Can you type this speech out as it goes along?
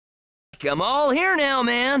Look, I'm all here now,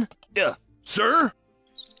 man. Sir?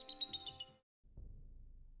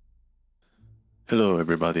 Hello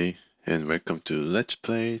everybody, and welcome to Let's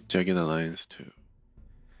Play Jagged Alliance 2.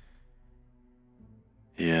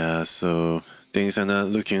 Yeah, so things are not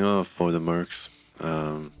looking up for the Mercs.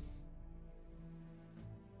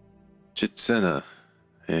 Chitzena,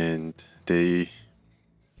 and they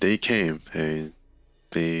came and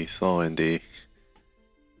they saw and they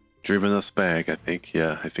driven us back. I think,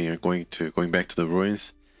 yeah, I think I'm going back to the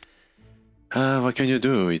ruins. What can you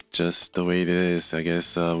do? It's just the way it is, I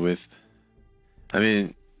guess. I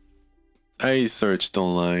mean, I searched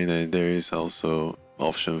online and there is also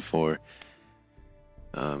option for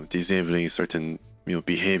disabling certain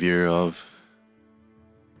behavior of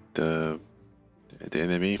the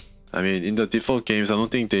enemy. I mean, in the default games, I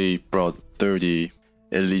don't think they brought 30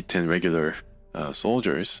 elite and regular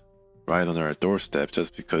soldiers right on our doorstep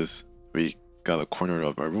just because we got a corner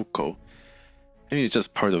of our Ruko. I mean, it's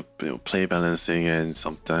just part of play balancing, and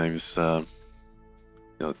sometimes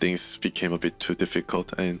things became a bit too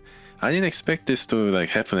difficult, and I didn't expect this to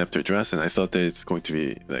happen after Drassen. I thought that it's going to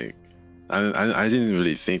be I didn't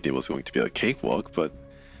really think it was going to be a cakewalk, but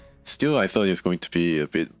still I thought it's going to be a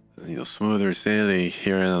bit smoother sailing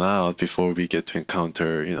here and out before we get to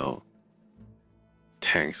encounter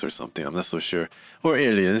tanks or something. I'm not so sure, or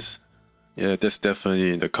aliens. Yeah, that's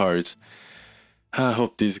definitely in the cards. I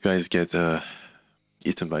hope these guys get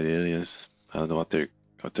eaten by the aliens. I don't know what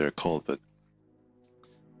they're called, but.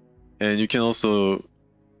 And you can also,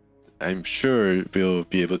 I'm sure we'll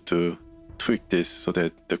be able to tweak this so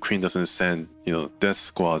that the queen doesn't send, death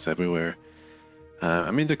squads everywhere.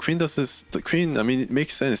 I mean, I mean, it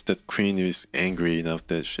makes sense that queen is angry enough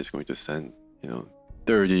that she's going to send,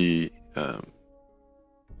 30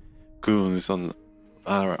 goons on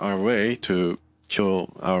our way to kill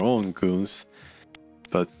our own goons.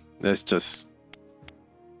 But let's just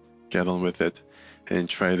get on with it and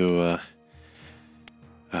try to,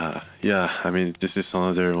 yeah, I mean, this is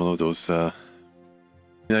another one of those, I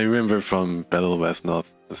remember from Battle West, not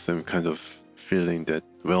the same kind of feeling that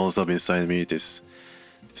wells up inside me, this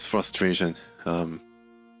frustration,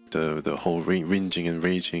 the whole whinging and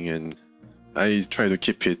raging, and I try to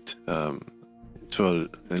keep it to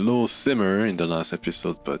a low simmer in the last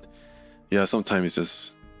episode, but yeah, sometimes it's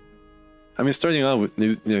just, I mean, starting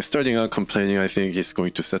out complaining, I think it's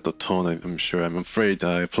going to set the tone. I'm sure. I'm afraid.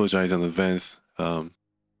 I apologize in advance.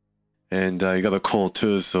 And I got a cold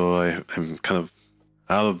too, so I'm kind of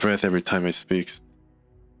out of breath every time I speak.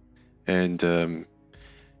 And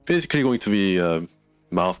basically going to be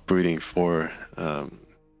mouth breathing for a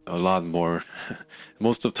lot more.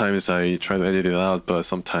 Most of the times I try to edit it out, but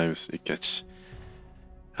sometimes it gets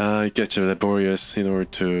laborious in order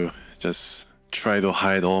to just try to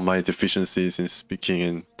hide all my deficiencies in speaking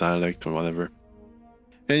in dialect or whatever.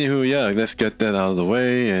 Anywho, yeah, let's get that out of the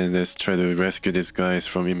way and let's try to rescue these guys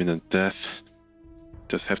from imminent death.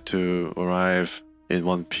 Just have to arrive in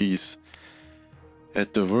one piece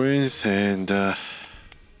at the ruins, and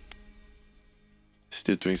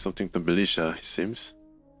still doing something to militia, it seems.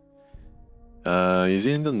 Is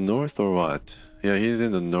he in the north or what? Yeah, he's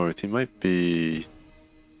in the north. He might be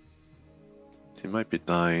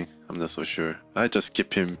dying. I'm not so sure. I just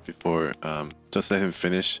skip him before, just let him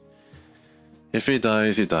finish. If he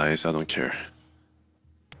dies, he dies. I don't care.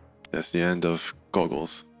 That's the end of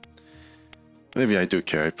goggles. Maybe I do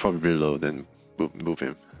care. I'd probably reload and move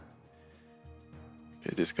him.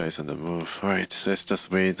 Okay, this guy's on the move. Alright, let's just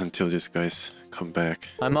wait until these guys come back.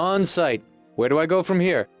 I'm on site. Where do I go from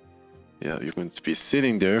here? Yeah, you're going to be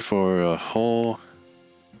sitting there for a whole,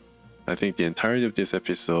 I think, the entirety of this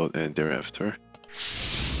episode and thereafter.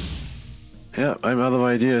 Yeah, I'm out of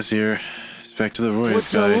ideas here. Back to the ruins,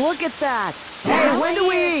 guys. Look at that! Hey, when do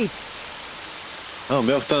we eat? Oh,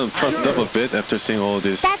 Meltdown puffed up a bit after seeing all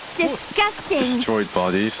these destroyed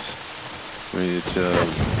bodies. I mean, it's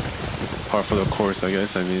par for the course, I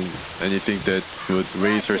guess. I mean, anything that would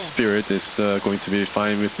raise her spirit is going to be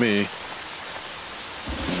fine with me.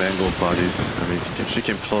 Mangled bodies. I mean, she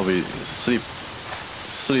can probably sleep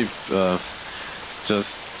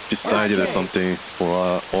just beside it or something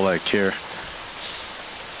for all I care.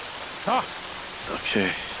 Okay,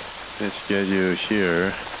 let's get you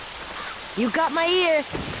here. You got my ear.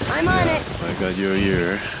 I'm on it. I got your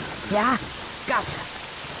ear. Yeah, gotcha.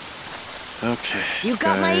 Okay. You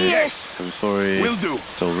got my ear. I'm sorry. Will do.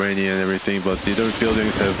 It's all rainy and everything, but the other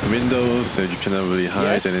buildings have windows that you cannot really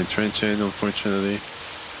hide and entrench in, unfortunately.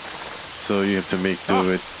 So you have to make do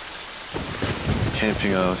with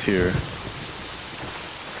camping out here.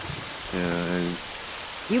 Yeah, and...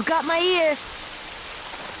 You got my ear.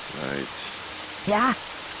 Right. Yeah.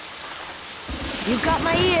 You got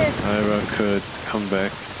my ear. Ira could come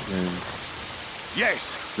back and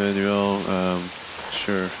Yes. Manuel,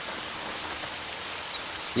 sure.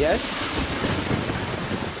 Yes?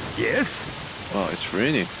 Yes. Wow, it's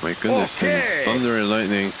raining. My goodness, Okay. and thunder and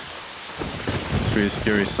lightning. Pretty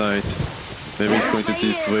scary sight. Maybe it's going to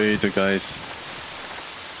dissuade the guys,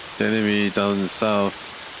 the enemy down south,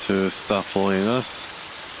 to stop following us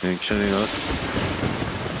and killing us.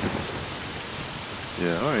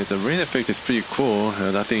 Yeah, alright, the rain effect is pretty cool.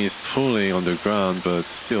 Nothing is pulling on the ground, but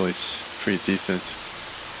still it's pretty decent.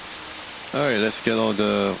 Alright, let's get all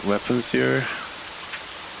the weapons here.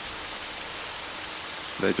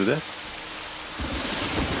 Did I do that?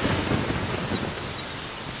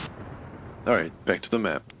 Alright, back to the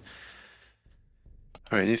map.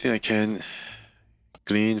 Alright, anything I can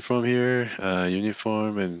glean from here?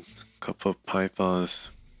 Uniform and a couple of pythons.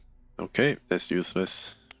 Okay, that's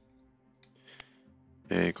useless.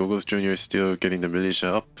 And Gogos Jr. is still getting the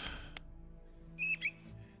militia up.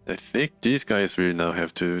 I think these guys will now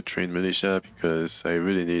have to train militia because I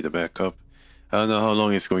really need a backup. I don't know how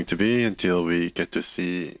long it's going to be until we get to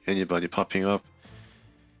see anybody popping up.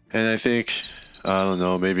 And I think, I don't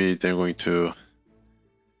know, maybe they're going to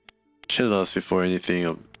kill us before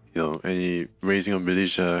anything, any raising of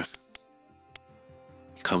militia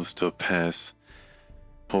comes to a pass.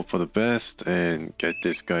 Hope for the best and get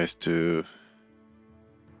these guys to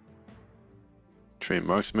train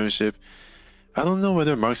marksmanship. I don't know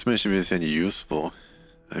whether marksmanship is any useful.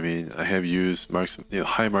 I mean, I have used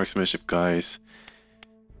high marksmanship guys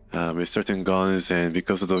with certain guns, and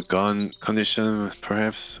because of the gun condition,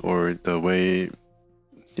 perhaps, or the way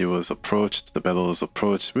it was approached, the battle was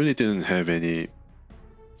approached, really didn't have any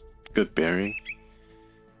good bearing.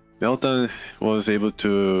 Meltan was able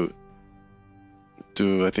to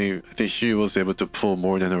do, I think she was able to pull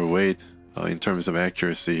more than her weight in terms of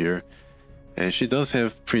accuracy here. And she does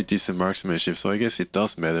have pretty decent marksmanship, so I guess it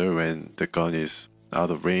does matter when the gun is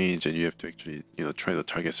out of range and you have to actually, try to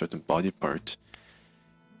target certain body part.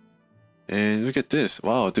 And look at this.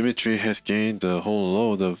 Wow, Dimitri has gained a whole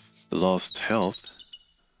load of the lost health.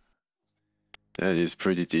 That is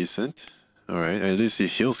pretty decent. Alright, at least he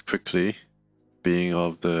heals quickly, being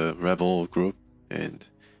of the rebel group and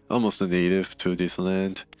almost a native to this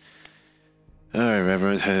land. Alright,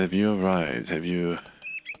 Reverend, have you arrived? Have you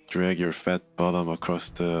drag your fat bottom across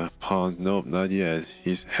the pond? Nope, not yet.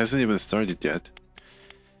 He hasn't even started yet.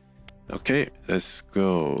 Okay, let's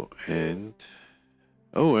go. And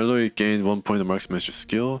oh, Elroy gained 1 point of marksmanship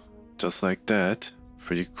skill, just like that.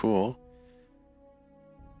 Pretty cool.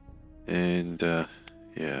 And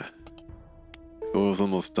yeah, it was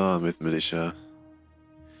almost done with militia.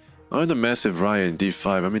 On the massive riot in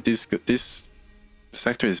D5. I mean, this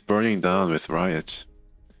sector is burning down with riots.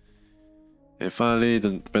 And finally,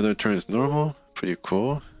 the weather turns normal. Pretty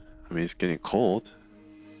cool. I mean, it's getting cold.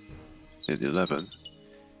 At 11.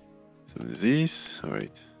 Some disease.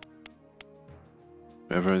 Alright.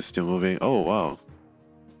 Everyone's still moving. Oh, wow.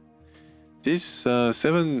 These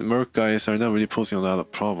 7 Merc guys are not really posing a lot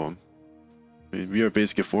of problem. I mean, we are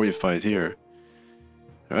basically fortified here.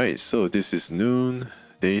 Alright, so this is noon,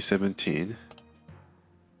 day 17.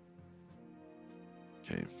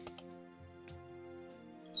 Okay.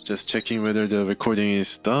 Just checking whether the recording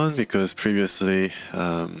is done, because previously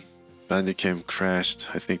Bandicam crashed.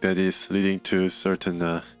 I think that is leading to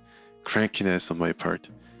certain crankiness on my part.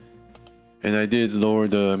 And I did lower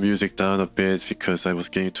the music down a bit because I was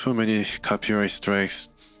getting too many copyright strikes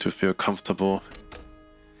to feel comfortable.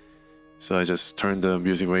 So I just turned the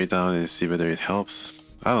music way down and see whether it helps.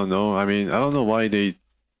 I don't know. I mean, I don't know why they...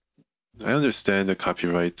 I understand the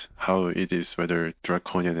copyright, how it is, whether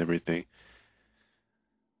draconian and everything.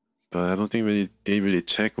 But I don't think they really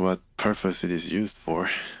check what purpose it is used for.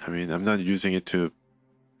 I mean, I'm not using it to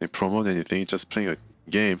promote anything, just playing a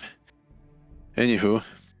game. Anywho,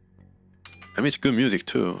 I mean, it's good music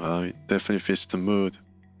too. It definitely fits the mood.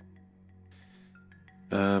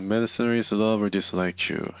 Mercenaries love or dislike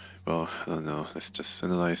you. Well, I don't know. Let's just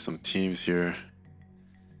analyze some teams here.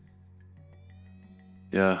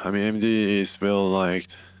 Yeah, I mean, MD is well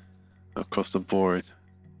liked across the board,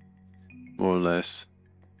 more or less.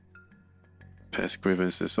 Past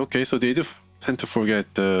grievances. Okay, so they do tend to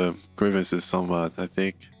forget the grievances somewhat. I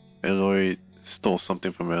think Elroy stole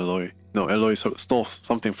something from Elroy. No, Elroy stole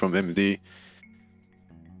something from MD.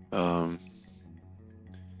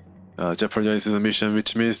 Jeopardizes the mission,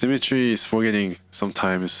 which means Dimitri is forgetting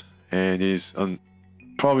sometimes, and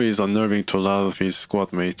probably is unnerving to a lot of his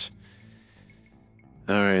squad mates.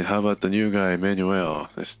 Alright, how about the new guy, Manuel?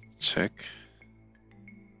 Let's check.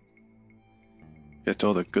 Get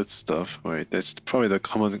all the good stuff. Right, that's probably the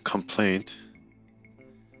common complaint.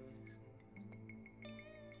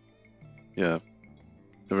 Yeah.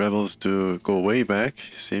 The rebels do go way back,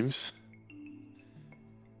 seems.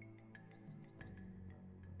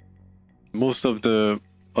 Most of the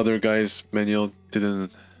other guys Manuel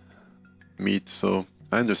didn't meet, so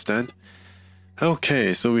I understand.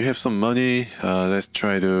 Okay, so we have some money. Let's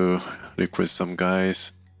try to recruit some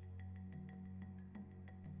guys.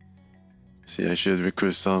 See, I should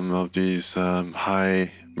recruit some of these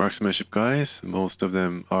high marksmanship guys. Most of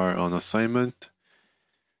them are on assignment.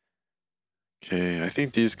 Okay, I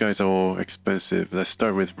think these guys are all expensive. Let's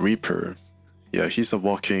start with Reaper. Yeah, he's a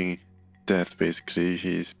walking death basically.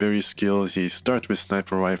 He's very skilled. He starts with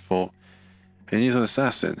sniper rifle. And he's an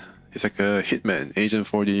assassin. He's like a hitman, Agent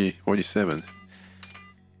 47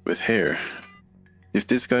 with hair. If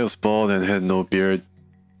this guy was bald and had no beard,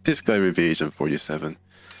 this guy would be Agent 47.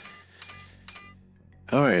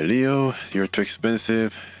 Alright, Leo, you're too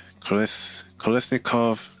expensive.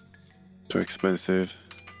 Kolesnikov, too expensive.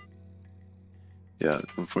 Yeah,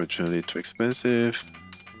 unfortunately too expensive.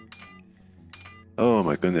 Oh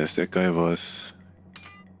my goodness, that guy was...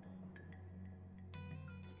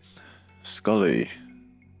 Scully.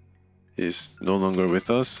 He's no longer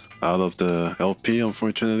with us, out of the LP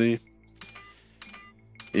unfortunately.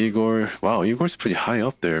 Igor, wow, Igor's pretty high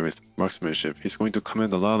up there with marksmanship. He's going to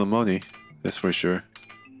command a lot of money, that's for sure.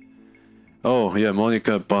 Oh yeah,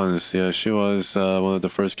 Monica Buns, yeah, she was one of the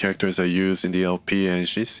first characters I used in the LP and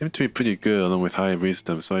she seemed to be pretty good along with high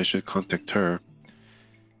wisdom, so I should contact her.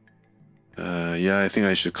 Yeah, I think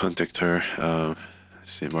I should contact her.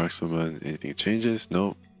 Let's see, markswoman, anything changes?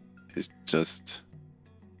 No, it's just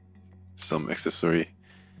some accessory.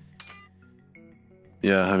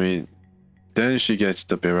 Yeah, I mean, then she gets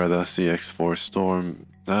the Beretta CX4 Storm.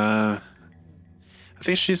 I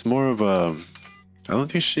think she's more of a... I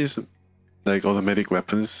don't think she's like automatic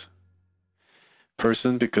weapons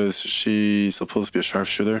person because she's supposed to be a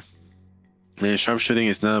sharpshooter. And sharpshooting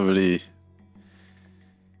is not really...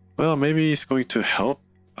 Well, maybe it's going to help.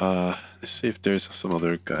 Let's see if there's some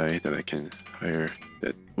other guy that I can hire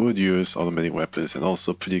that would use automatic weapons and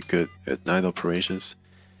also pretty good at night operations.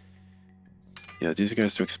 Yeah, these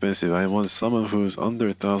guys are too expensive. I want someone who's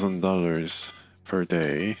under $1,000 per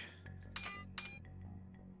day.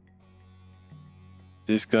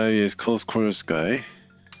 This guy is close quarters guy.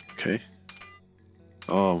 Okay.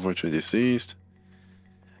 Oh, unfortunately deceased.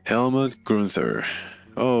 Helmut Grunther.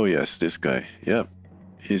 Oh yes, this guy. Yep.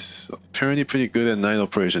 He's apparently pretty good at night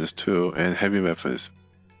operations too, and heavy weapons.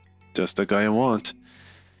 Just the guy I want.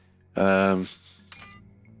 Alright,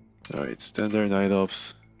 standard night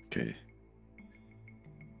ops. Okay.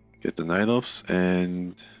 Get the night ops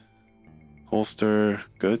and holster,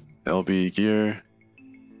 good. LB gear.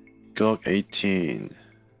 Glock 18.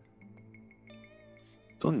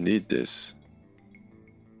 Don't need this.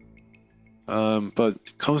 But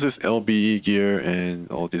it comes with LBE gear and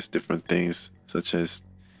all these different things, such as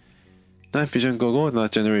not Vision Gogo,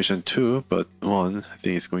 not Generation 2, but 1. I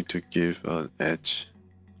think it's going to give an edge.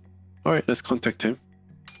 Alright, let's contact him.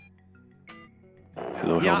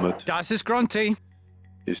 Hello, Helmut. Das ist Grunty.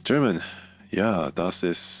 He's German. Yeah, das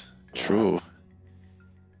ist true.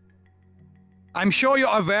 I'm sure you're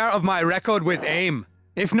aware of my record with AIM.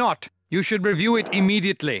 If not, you should review it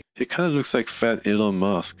immediately. He kind of looks like fat Elon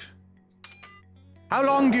Musk. How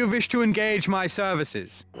long do you wish to engage my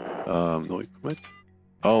services? No equipment?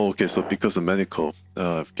 Oh, okay, so because of medical,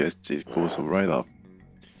 I guess it goes right up.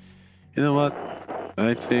 You know what?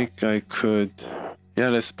 I think I could... Yeah,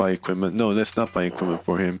 let's buy equipment. No, let's not buy equipment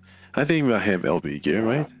for him. I think I have LB gear,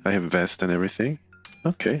 right? I have vest and everything.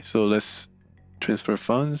 Okay, so let's transfer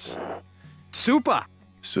funds. Super!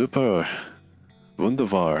 Super.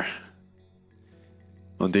 Wunderbar.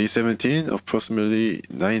 On day 17, approximately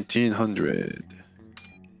 1900.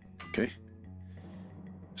 Okay.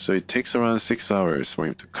 So it takes around 6 hours for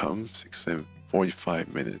him to come. 6 and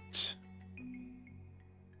 45 minutes.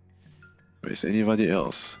 Is anybody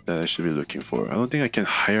else that I should be looking for? I don't think I can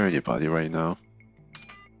hire anybody right now.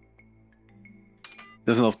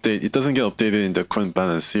 It doesn't get updated in the current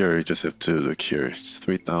balance here. You just have to look here. It's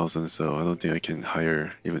 3,000, so I don't think I can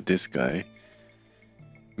hire even this guy.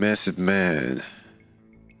 Massive Man.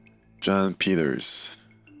 John Peters.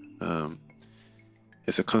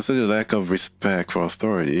 It's a considered lack of respect for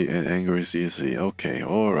authority and angers easily. Okay,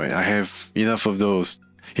 alright. I have enough of those.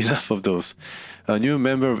 Enough of those. A new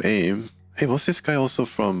member of AIM. Hey, was this guy also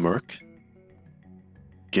from Merc?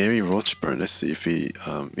 Gary Rochburn. Let's see if he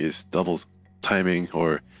is double timing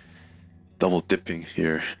or double dipping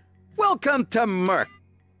here. Welcome to M.E.R.C.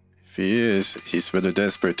 If he is, he's rather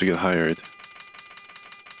desperate to get hired.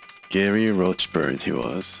 Gary Rochburn, he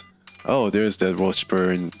was. Oh, there's that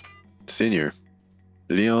Rochburn Senior.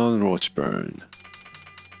 Leon Roachburn.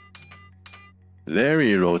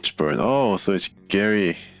 Larry Roachburn. Oh, so it's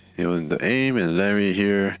Gary in the aim and Larry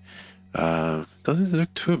here. Doesn't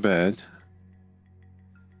look too bad.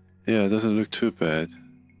 Yeah, it doesn't look too bad.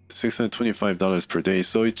 $625 per day,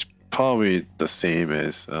 so it's probably the same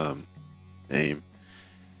as aim.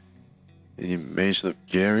 Any mention of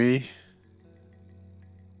Gary?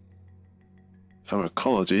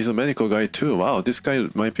 Pharmacology. He's a medical guy too. Wow, this guy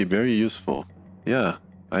might be very useful. Yeah,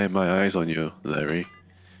 I have my eyes on you, Larry.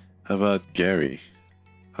 How about Gary?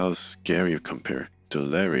 How's Gary compare to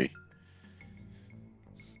Larry?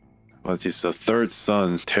 What is the third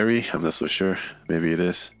son? Terry? I'm not so sure. Maybe it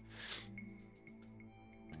is.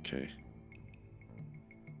 Okay.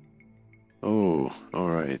 Oh,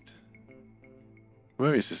 alright.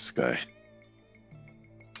 Where is this guy?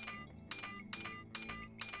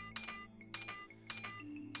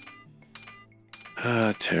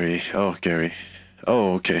 Terry. Oh, Gary.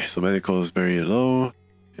 Oh, okay. So medical is very low.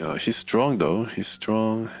 He's strong though. He's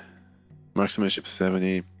strong. Marksmanship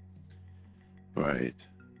 70. Right.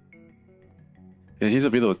 And he's a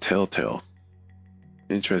bit of a telltale.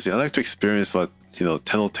 Interesting. I like to experience what,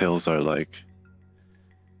 telltales are like.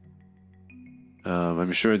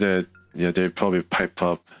 I'm sure that, they probably pipe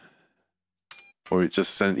up or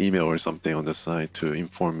just send email or something on the side to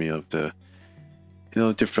inform me of the,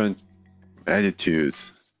 different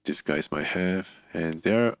attitudes these guys might have. And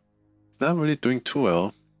they're not really doing too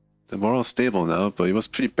well. The morale's stable now, but it was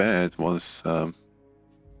pretty bad once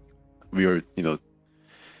we were,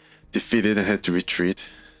 defeated and had to retreat.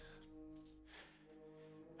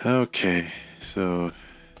 Okay, so...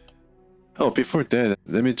 Oh, before that,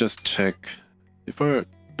 let me just check. Before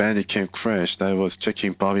Bandit Camp crashed, I was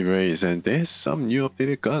checking Bobby Ray's, and there's some new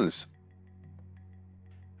updated guns.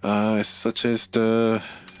 Such as the...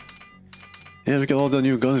 Yeah, look at all the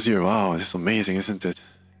new guns here. Wow, it's amazing, isn't it?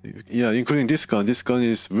 Yeah, including this gun. This gun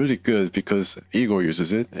is really good because Igor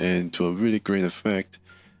uses it, and to a really great effect.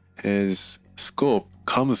 His scope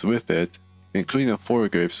comes with it, including a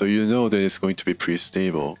foregrip, so you know that it's going to be pretty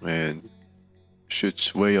stable and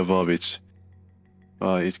shoots way above its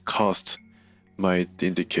cost might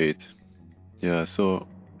indicate. Yeah, so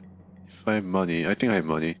if I have money, I think I have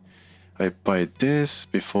money. I buy this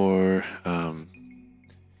before.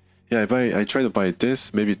 Yeah, I try to buy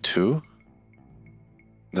this, maybe 2.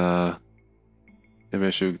 Maybe I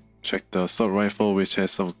should check the assault rifle, which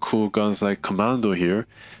has some cool guns like Commando here,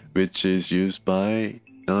 which is used by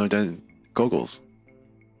none other than Goggles.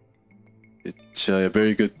 It's a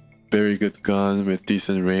very good gun with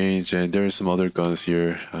decent range, and there are some other guns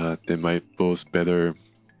here that might boast better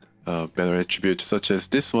attributes, such as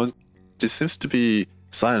this one. This seems to be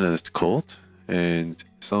silenced Colt, and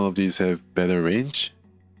some of these have better range,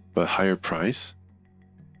 but higher price.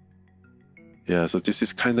 Yeah, so this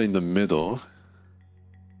is kind of in the middle.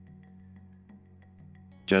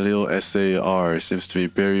 Galileo SAR seems to be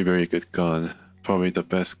very good gun. Probably the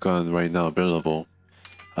best gun right now available.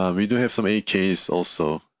 We do have some AKs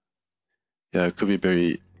also. Yeah, it could be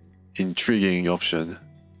very intriguing option.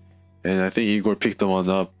 And I think Igor picked the one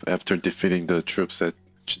up after defeating the troops at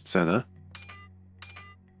Chitzena.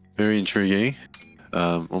 Very intriguing.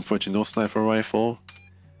 Unfortunately, no sniper rifle.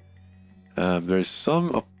 There's some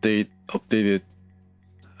updated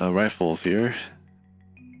rifles here.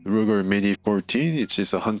 Ruger Mini 14, which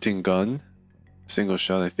is a hunting gun, single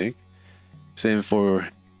shot I think. Same for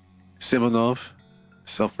Simonov,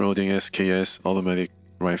 self-loading SKS automatic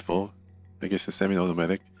rifle. I guess it's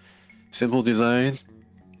semi-automatic. Simple design,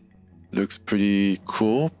 looks pretty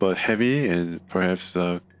cool but heavy and perhaps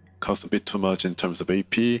costs a bit too much in terms of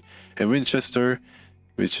AP. And Winchester,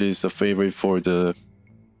 which is a favorite for the,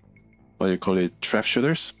 what do you call it, trap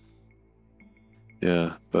shooters.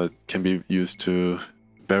 Yeah, but can be used to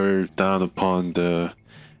bear down upon the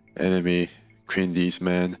enemy Quindy's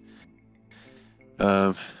man.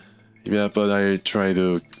 Yeah, but I try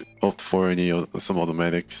to opt for some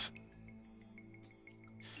automatics.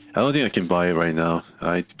 I don't think I can buy it right now.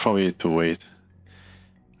 I probably need to wait.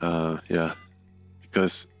 Yeah,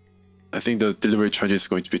 because I think the delivery charge is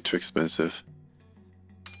going to be too expensive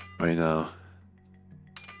right now.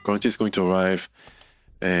 Grunt is going to arrive,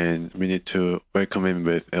 and we need to welcome him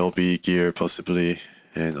with LB gear possibly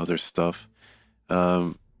and other stuff.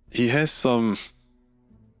 He has some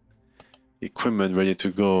equipment ready to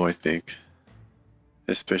go, I think,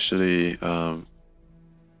 especially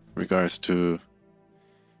regards to...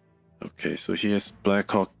 Okay, so he has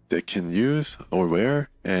Blackhawk that can use or wear,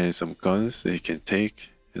 and some guns that he can take,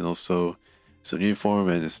 and also some uniform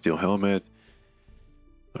and a steel helmet.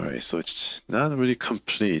 Alright, so it's not really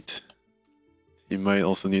complete. He might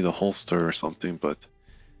also need a holster or something, but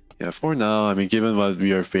Yeah, for now, I mean, given what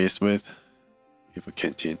we are faced with, we have a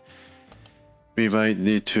canteen. We might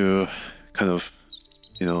need to kind of,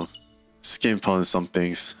 you know, skimp on some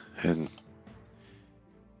things and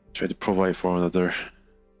try to provide for another.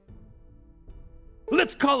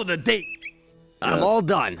 Let's call it a date. Yeah. I'm all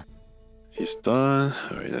done. He's done.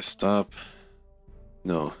 Alright, let's stop.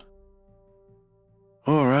 No.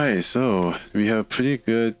 Alright, so we have a pretty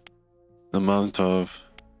good amount of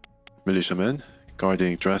militiamen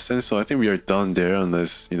guarding Drassen, so I think we are done there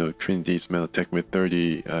unless, you know, Queen D's men attack with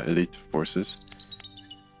 30 elite forces.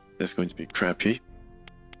 That's going to be crappy.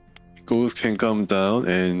 Ghouls can come down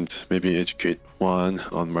and maybe educate Juan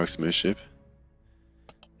on marksmanship.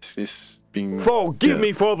 Is this being... Forgive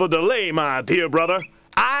me for the delay, my dear brother.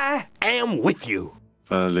 I am with you.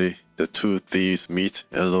 Finally, the two thieves meet,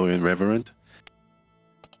 Elroy and Reverend.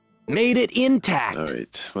 Made it intact.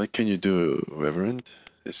 Alright, what can you do, Reverend?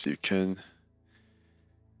 Yes, you can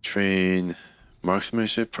train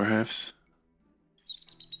marksmanship, perhaps?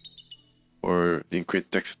 Or increase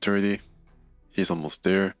dexterity. He's almost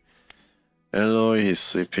there. Elroy, he's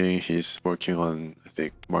sleeping. He's working on, I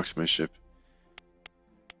think, marksmanship.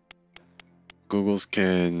 Googles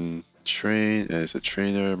can train as a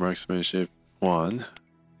trainer, marksmanship. One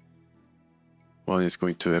is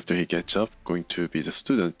going to, after he gets up, going to be the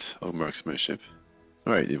student of marksmanship.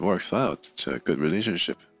 Alright, it works out. It's a good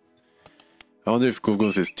relationship. I wonder if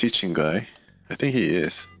Googles is teaching guy. I think he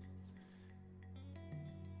is.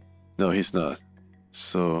 No, he's not.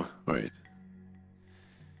 So, alright.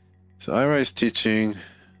 So Ira is teaching,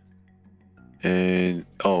 and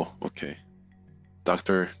oh, okay.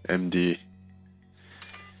 Dr. MD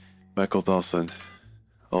Michael Dawson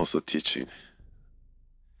also teaching.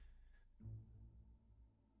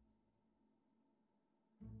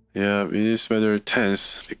 Yeah, it is rather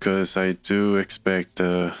tense because I do expect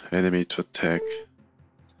the enemy to attack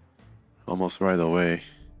almost right away.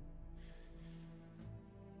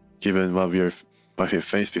 Given what we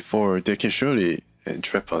faced before, they can surely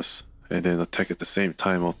entrap us and then attack at the same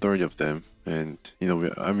time, all 30 of them. And, you know,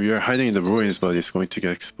 we are hiding in the ruins, but it's going to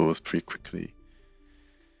get exposed pretty quickly.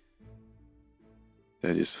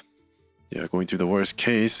 That is, yeah, going to the worst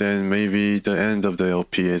case, and maybe the end of the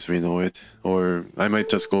LP as we know it. Or I might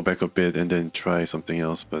just go back a bit and then try something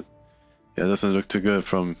else, but yeah, it doesn't look too good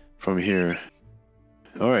from here.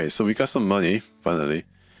 Alright, so we got some money, finally.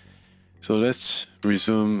 So let's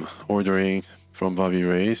resume ordering from Bobby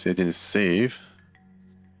Ray's. They didn't save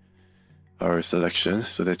our selection,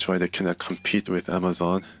 so that's why they cannot compete with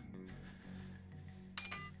Amazon.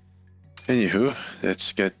 Anywho,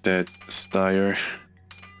 let's get that Steyr.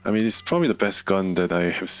 I mean, it's probably the best gun that I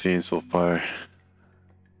have seen so far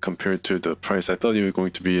compared to the price. I thought it was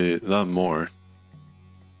going to be a lot more,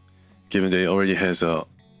 given that it already has a,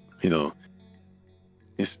 you know,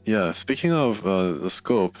 yeah, speaking of the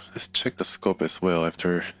scope, let's check the scope as well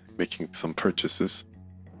after making some purchases.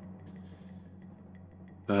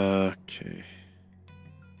 Okay.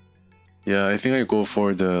 Yeah, I think I go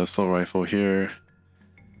for the assault rifle here.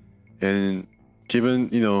 And given,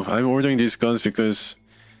 you know, I'm ordering these guns because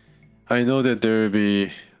I know that there will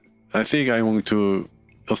be... I think I'm going to,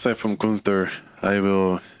 aside from Gunther, I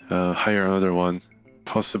will hire another one.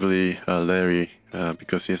 Possibly Larry,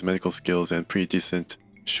 because he has medical skills and pretty decent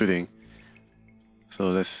shooting.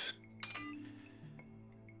 So let's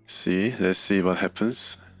see what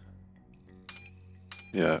happens.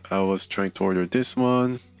 Yeah, I was trying to order this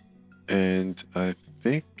one, and I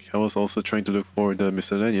think I was also trying to look for the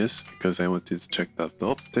miscellaneous because I wanted to check out the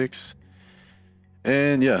optics.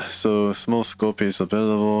 And yeah, so small scope is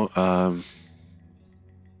available.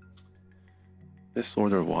 Let's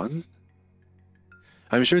order one.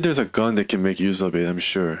 I'm sure there's a gun that can make use of it, I'm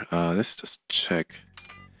sure. Let's just check.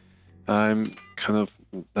 I'm kind of,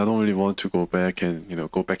 I don't really want to go back and, you know,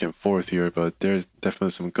 go back and forth here, but there's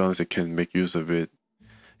definitely some guns that can make use of it.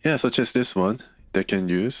 Yeah, such as this one that can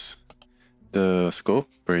use the scope.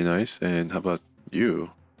 Very nice. And how about you?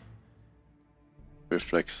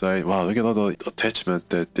 Reflex sight. Wow, look at all the attachment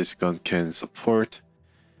that this gun can support.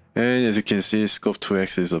 And as you can see, scope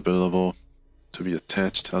 2x is available to be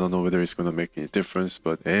attached. I don't know whether it's going to make any difference,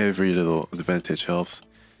 but every little advantage helps.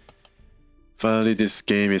 Finally, this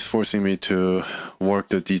game is forcing me to work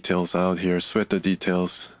the details out here, sweat the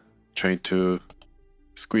details, trying to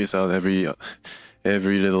squeeze out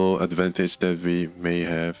every little advantage that we may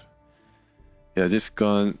have. Yeah, this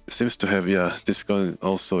gun seems to have, yeah, this gun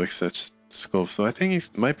also accepts scope, so I think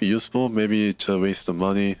it might be useful. Maybe it's a waste of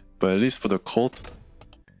money, but at least for the Colt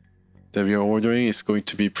that we are ordering, it's going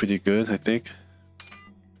to be pretty good, I think.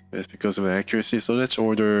 It's because of the accuracy, so let's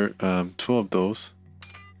order 2 of those.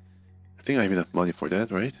 I think I have enough money for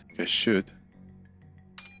that, right? I should.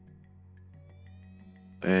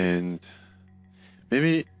 And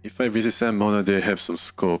maybe if I visit San Mona, they have some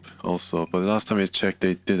scope also, but last time I checked,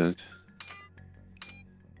 they didn't.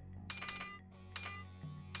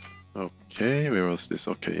 Okay, where was this?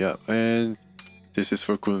 Okay, yeah, and this is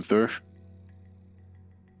for Gunther.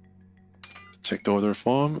 Check the order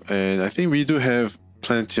form, and I think we do have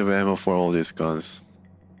plenty of ammo for all these guns.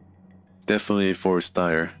 Definitely for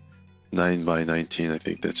Steyr. 9x19, I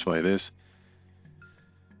think that's why it is.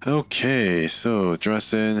 Okay, so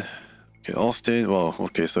Drassen. Okay, Austin. Well,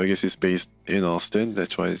 okay, so I guess it's based in Austin.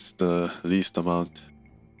 That's why it's the least amount.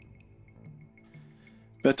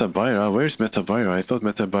 Metabyra? Where's Metabyra? I thought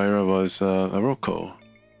Metabyra was Aroko.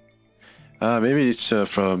 Maybe it's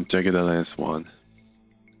from Jagged Alliance 1.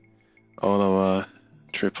 Ottawa,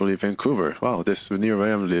 Tripoli, Vancouver. Wow, this is near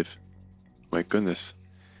where I live. My goodness.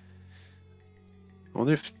 I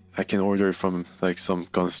wonder if I can order it from like some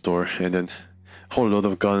gun store, and then a whole lot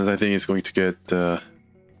of guns I think is going to get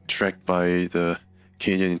tracked by the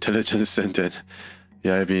Canadian intelligence, and then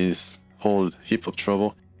yeah, I'd be in a whole heap of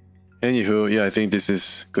trouble. Anywho, yeah, I think this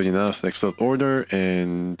is good enough. Accept order,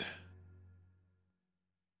 and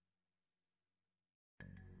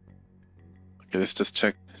okay, let's just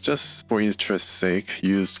check, just for interest's sake,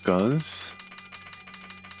 used guns.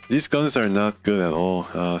 These guns are not good at all.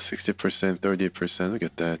 60%, 30%, look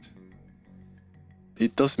at that.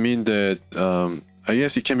 It does mean that, I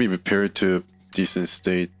guess it can be repaired to decent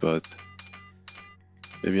state, but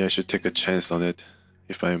maybe I should take a chance on it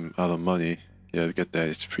if I'm out of money. Yeah, look at that,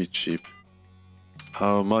 it's pretty cheap.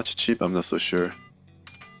 How much cheap? I'm not so sure.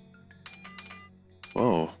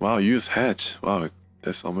 Oh, wow, used hatch. Wow,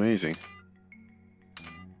 that's amazing.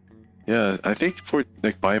 Yeah, I think for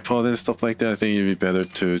like bipod and stuff like that, I think it'd be better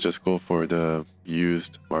to just go for the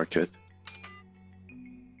used market.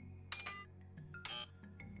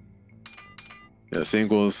 Yeah, same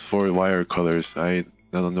goes for wire colors. I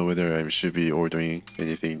don't know whether I should be ordering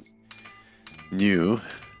anything new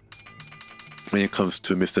when it comes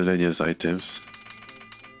to miscellaneous items.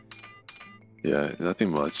 Yeah, nothing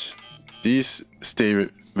much. These stay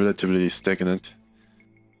relatively stagnant.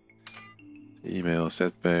 Email,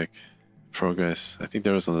 setback, progress. I think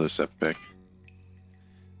there was another setback.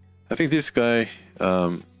 I think this guy,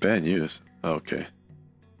 ban use. Oh, okay.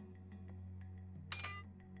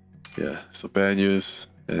 Yeah, so ban use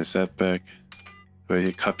and setback, where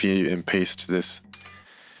he copy and paste this.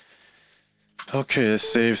 Okay, let's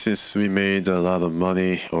save since we made a lot of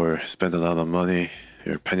money, or spent a lot of money.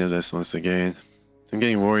 We're penniless once again. I'm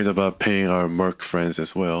getting worried about paying our Merc friends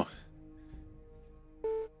as well.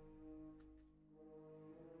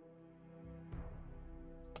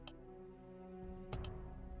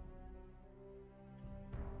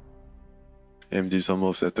 MD's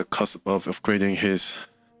almost at the cusp of upgrading his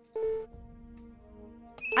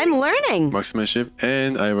I'm learning. marksmanship,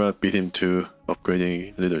 and Ira beat him to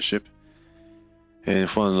upgrading leadership. And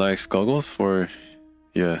Juan likes goggles for,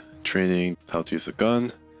 yeah, training how to use a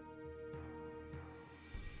gun.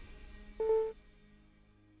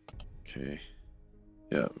 Okay.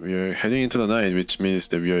 Yeah, we are heading into the night, which means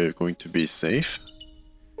that we are going to be safe.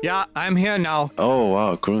 Yeah, I'm here now. Oh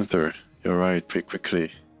wow, Gunther, you're right, pretty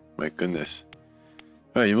quickly. My goodness.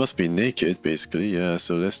 Alright, you must be naked, basically. Yeah,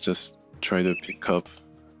 so let's just try to pick up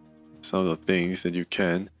some of the things that you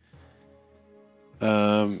can.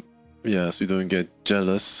 Yeah, so you don't get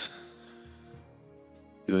jealous.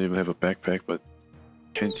 You don't even have a backpack, but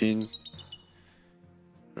canteen.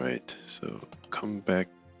 Right, so come back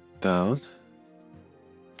down.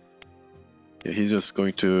 Yeah, he's just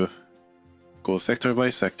going to go sector by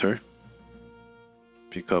sector.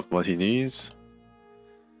 Pick up what he needs.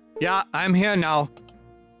 Yeah, I'm here now.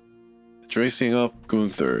 Tracing up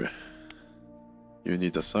Gunther. You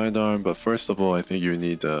need a sidearm, but first of all, I think you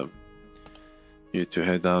need to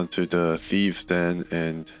head down to the thieves den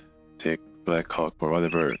and take Black Hawk or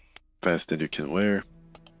whatever vest that you can wear.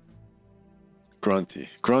 Grunty.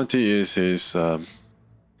 Grunty is his. I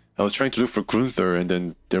was trying to look for Gunther, and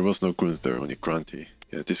then there was no Gunther, only Grunty.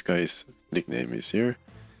 Yeah, this guy's nickname is here.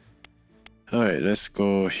 Alright, let's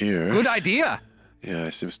go here. Good idea. Yeah,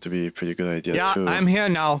 it seems to be a pretty good idea Yeah, too. I'm here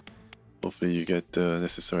now. Hopefully you get the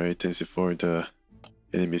necessary items before the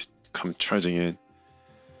enemies come charging in.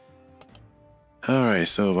 Alright,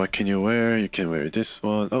 so what can you wear? You can wear this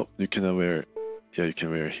one. Oh, you cannot wear... Yeah, you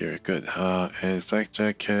can wear it here. Good. And flak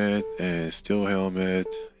jacket and steel helmet.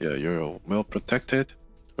 Yeah, you're well protected,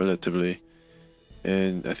 relatively.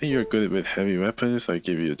 And I think you're good with heavy weapons. I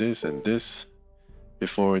give you this and this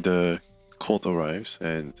before the Colt arrives.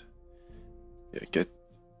 And yeah,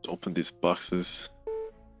 open these boxes.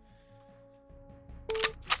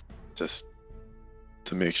 just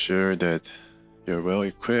to make sure that you're well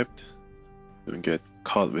equipped. Don't get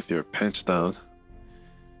caught with your pants down.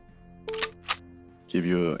 Give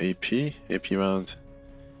you AP round.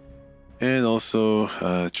 And also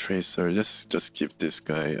tracer. Just give this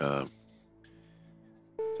guy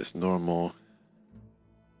just normal.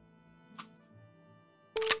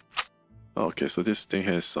 Okay, so this thing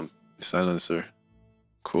has some silencer.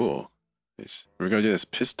 Cool. It's regarded as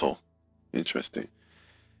pistol. Interesting.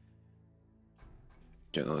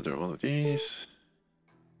 Get another one of these.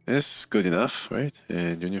 It's good enough, right?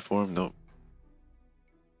 And uniform, no.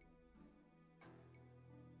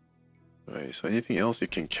 Right, so anything else you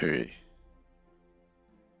can carry?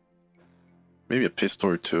 Maybe a pistol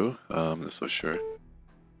or two, I'm not so sure.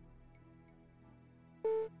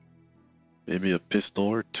 Maybe a pistol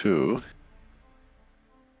or two.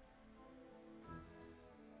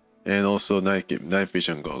 And also night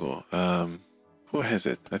vision goggle. Who has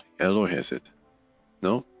it? I think Elroy has it.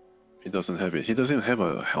 No? He doesn't have it. He doesn't even have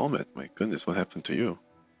a helmet. My goodness, what happened to you?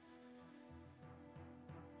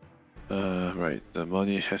 Right, the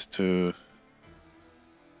money has to...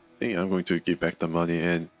 I think I'm going to give back the money.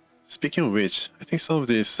 And speaking of which, I think some of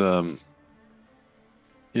these yeah,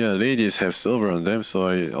 ladies have silver on them, so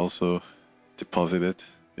I also deposit it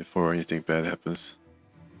before anything bad happens.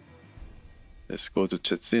 Let's go to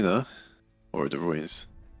Chitzena or the ruins.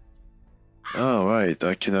 Oh right,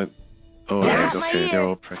 I cannot... Oh right, okay, they're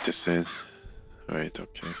all practicing. Right,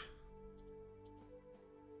 okay.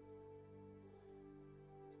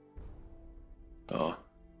 Oh.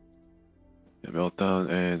 Yeah, meltdown,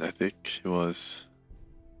 and I think it was...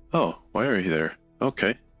 Oh, why are you there?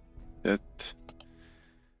 Okay. That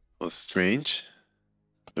was strange.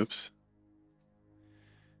 Oops.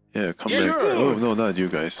 Yeah, come back. Oh no, not you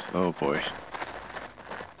guys. Oh boy.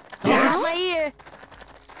 That's my ear.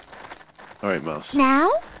 Alright, mouse.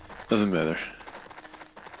 Now? Doesn't matter.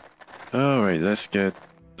 Alright, let's get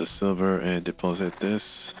the silver and deposit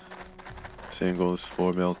this. Same goes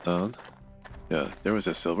for meltdown. Yeah, there was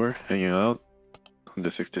a silver hanging out.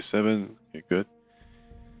 167. Okay, good.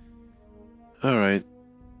 Alright.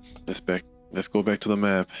 Let's go back to the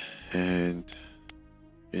map and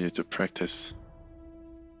we need to practice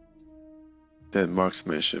that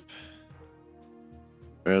marksmanship.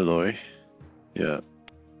 Elroy. Yeah.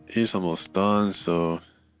 He's almost done, so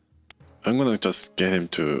I'm gonna just get him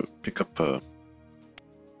to pick up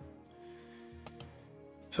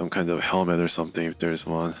some kind of helmet or something if there's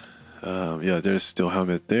one. Yeah, there's still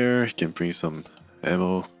helmet there. He can bring some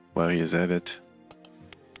ammo while he is at it.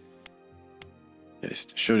 Yeah, he's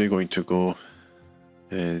surely going to go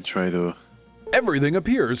and try to... Everything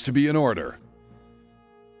appears to be in order.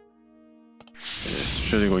 Yeah, he's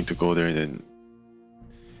surely going to go there and then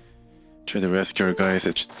try to rescue our guys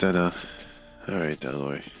at Chitzena. Alright,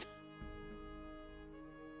 Elroy.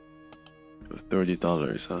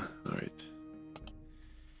 $30, huh? Alright.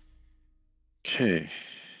 Okay.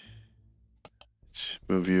 Let's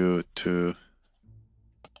move you to...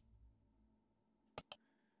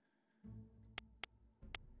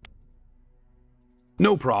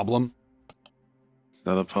 No problem.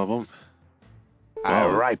 Not a problem. I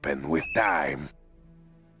Wow. ripen with time.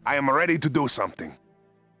 I am ready to do something.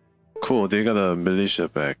 Cool, they got a militia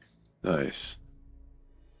back. Nice.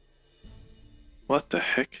 What the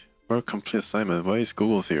heck? Work complete assignment. Why is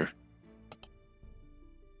Google's here?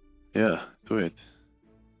 Yeah, do it.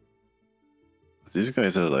 These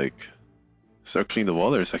guys are like circling the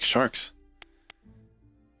waters like sharks.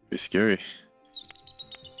 Pretty scary.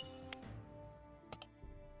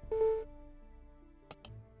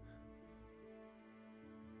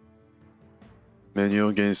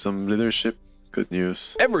 Manuel gains some leadership. Good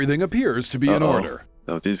news. Everything appears to be in order.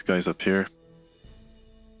 Now these guys up here.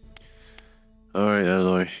 Alright,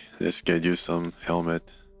 Elroy. Let's get you some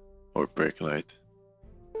helmet or brake light.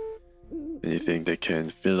 Anything that can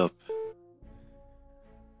fill up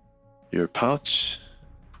your pouch.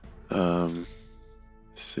 Let's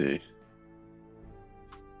see.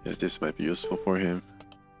 Yeah, this might be useful for him.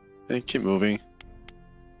 And keep moving.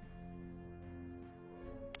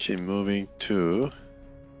 Keep moving to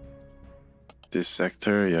this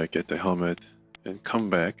sector. Yeah, get the helmet and come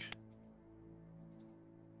back.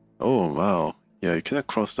 Oh wow. Yeah, you cannot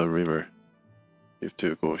cross the river. You have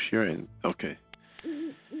to go here and okay.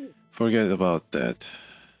 Forget about that.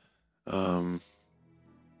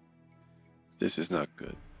 This is not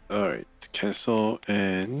good. Alright, cancel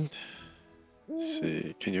and let's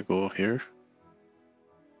see, can you go here?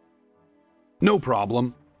 No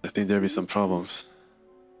problem. I think there'll be some problems.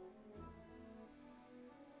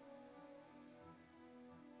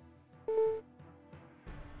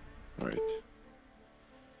 Alright.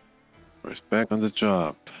 Elroy's back on the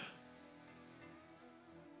job.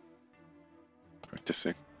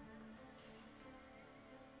 Practicing.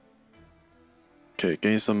 Okay,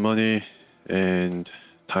 gain some money and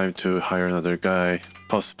time to hire another guy.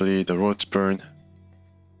 Possibly the roach burn.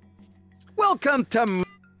 Welcome to...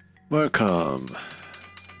 Welcome.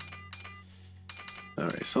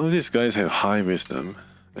 Alright, some of these guys have high wisdom.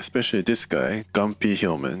 Especially this guy, Gumpy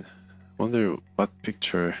Hillman. Wonder what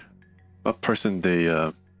picture, what person they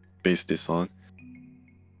based this on.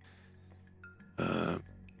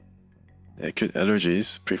 Acute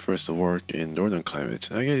allergies, prefers to work in northern climates.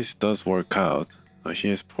 I guess it does work out. He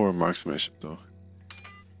has poor marksmanship though.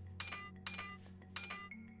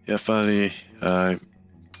 Yeah, finally, I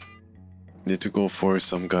need to go for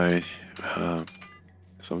some guy,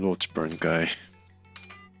 some roach burn guy.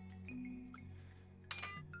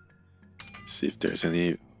 See if there's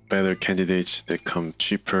any better candidates that come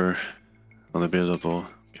cheaper, unavailable.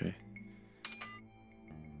 Okay.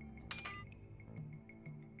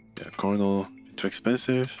 Yeah, Colonel, too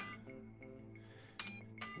expensive?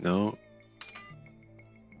 No.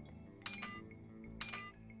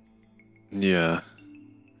 Yeah,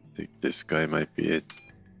 I think this guy might be it.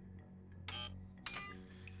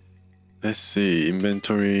 Let's see,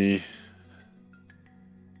 inventory.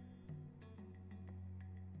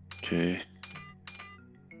 Okay.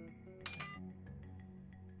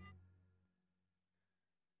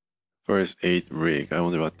 First 8 rig. I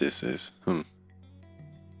wonder what this is.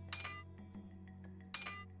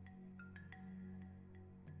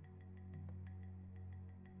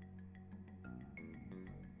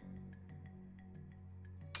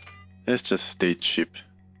 Let's just stay cheap.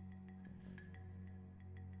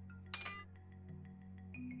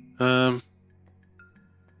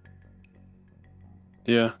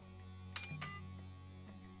 Yeah.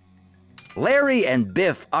 Larry and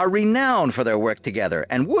Biff are renowned for their work together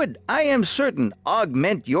and would, I am certain,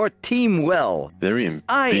 augment your team well. Larry and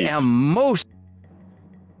I Beef. am most...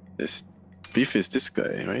 This Beef is this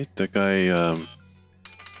guy, right? The guy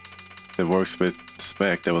that works with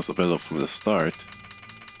Spec that was available from the start.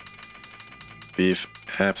 Beef,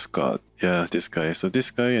 Abscott. Yeah, this guy. So this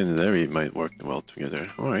guy and Larry might work well together.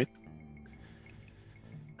 Alright.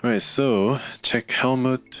 Alright, so check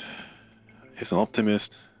Helmut. He's an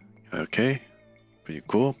optimist. Okay. Pretty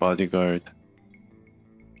cool. Bodyguard.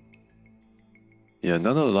 Yeah,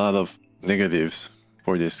 not a lot of negatives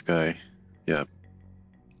for this guy. Yeah.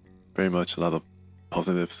 Very much a lot of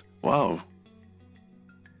positives. Wow.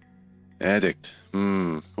 Addict.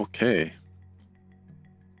 Okay.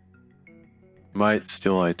 Might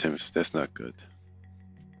steal items. That's not good.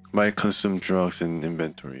 Might consume drugs in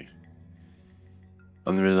inventory.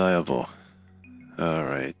 Unreliable.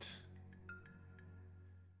 Alright.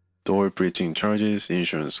 Door breaching charges,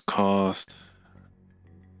 insurance cost,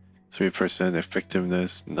 3%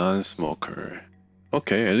 effectiveness, non-smoker.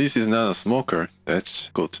 Okay, at least he's not a smoker.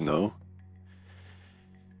 That's good to know.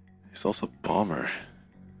 He's also bomber.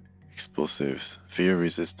 Explosives, fear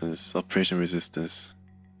resistance, operation resistance,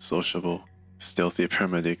 sociable, stealthy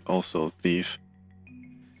paramedic, also thief.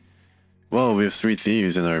 Well, we have 3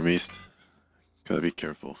 thieves in our midst. Gotta be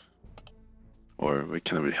careful. Or we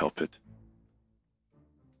can't really help it.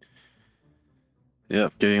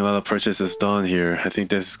 Yep, getting a lot of purchases done here. I think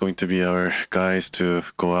this is going to be our guys to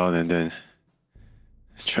go out and then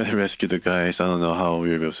try to rescue the guys. I don't know how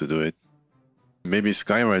we'll be able to do it. Maybe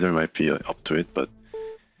Skyrider might be up to it, but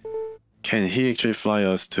can he actually fly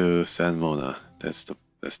us to San Mona? That's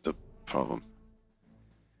the problem.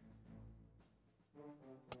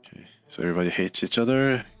 Okay, so everybody hates each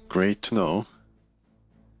other. Great to know.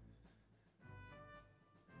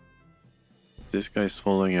 This guy's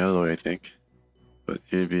following Elroy, I think. But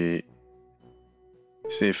he'll be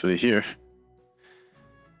safely here.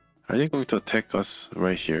 Are they going to attack us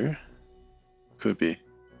right here? Could be.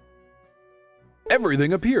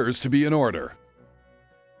 Everything appears to be in order.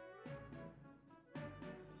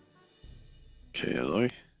 Okay, Elroy.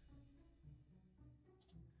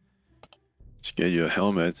 Let's get you a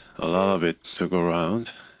helmet. A lot of it to go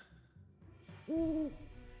around.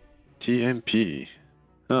 TMP.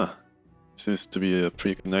 Huh. Seems to be a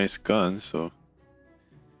pretty nice gun, so...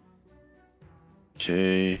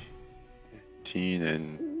 Okay, 18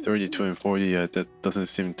 and 32 and 40, yeah, that doesn't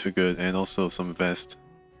seem too good. And also some vest.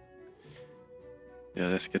 Yeah,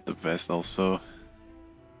 let's get the vest also.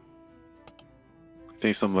 I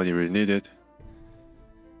think somebody will need it.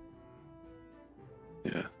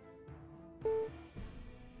 Yeah.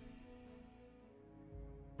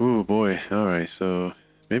 Ooh boy, alright, so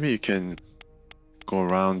maybe you can go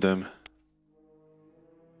around them.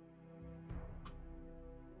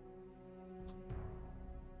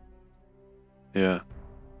 Yeah.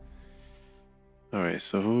 Alright,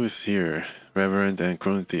 so who is here? Reverend and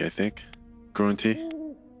Grunty, I think. Grunty?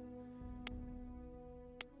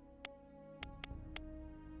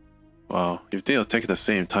 Wow, if they attack at the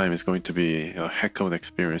same time, it's going to be a heck of an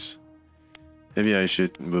experience. Maybe I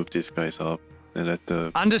should move these guys up and let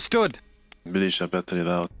the Understood. militia battle it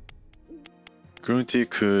out. Grunty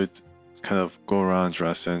could kind of go around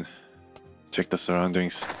Drassen, check the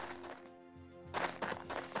surroundings.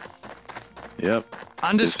 Yep.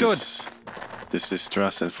 Understood. This is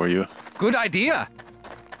Drassen for you. Good idea.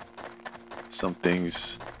 Some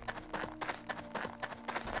things.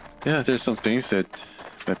 Yeah, there's some things that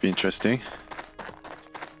might be interesting.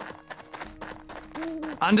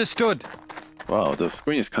 Understood. Wow, the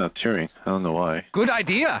screen is kind of tearing. I don't know why. Good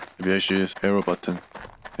idea. Maybe I should use arrow button.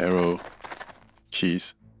 Arrow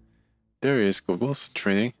keys. There is Google's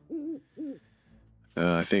training.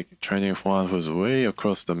 I think training one who's way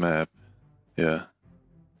across the map. Yeah.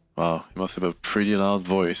 Wow, he must have a pretty loud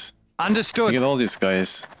voice. Understood. Look at all these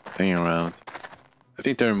guys hanging around. I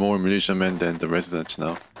think there are more militiamen than the residents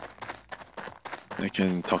now. I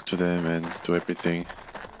can talk to them and do everything.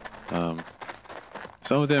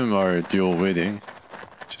 Some of them are dual wielding,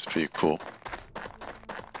 which is pretty cool.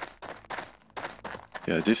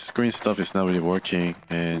 Yeah, this screen stuff is not really working,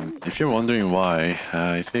 and if you're wondering why,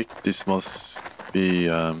 I think this must be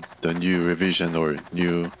the new revision or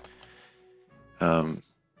new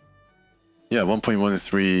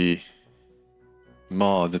 1.13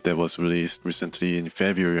 mod that was released recently in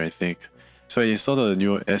February, I think. So I installed a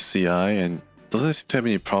new SCI and doesn't seem to have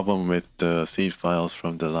any problem with the seed files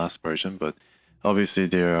from the last version, but obviously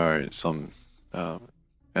there are some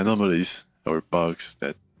anomalies or bugs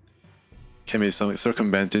that can be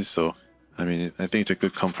circumvented, so I mean, I think it's a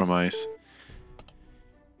good compromise.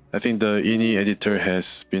 I think the INI editor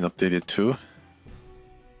has been updated too,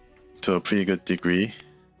 to a pretty good degree.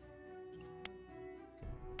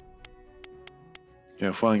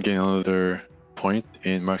 Yeah, Juan getting another point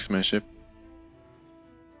in marksmanship.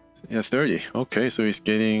 Yeah, 30. Okay, so he's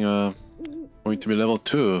getting going to be level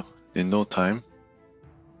 2 in no time.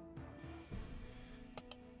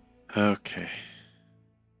 Okay.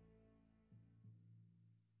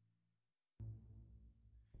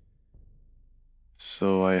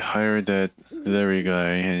 So I hired that Larry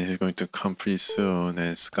guy and he's going to come pretty soon,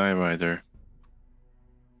 and Skyrider.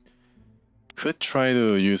 Could try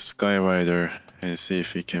to use Skyrider and see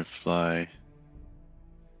if he can fly.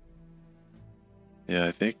 Yeah,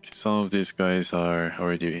 I think some of these guys are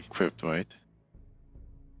already equipped, right?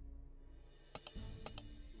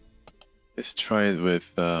 Let's try it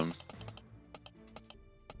with yeah,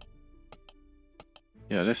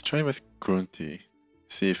 let's try with Grunty.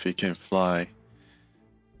 See if he can fly.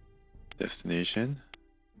 Destination.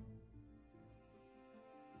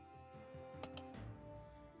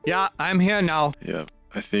 Yeah, I'm here now. Yeah,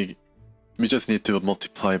 I think we just need to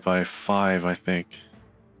multiply by 5, I think.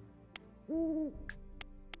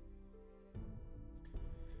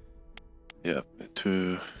 Yeah,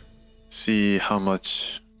 to see how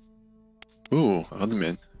much. Ooh,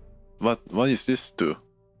 admin. What is this do?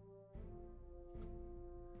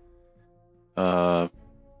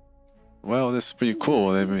 Well, that's pretty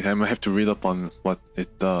cool. I might have to read up on what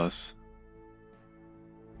it does.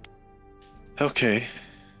 Okay.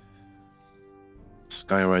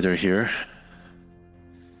 Skyrider here.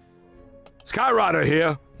 Skyrider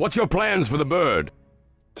here. What's your plans for the bird?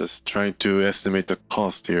 Just trying to estimate the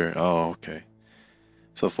cost here. Oh, okay.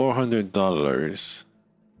 So $400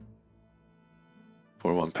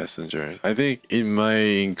 for one passenger. I think it might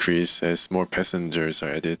increase as more passengers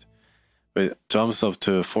are added. But it jumps up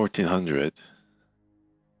to 1400.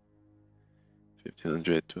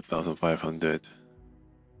 1500, 2500,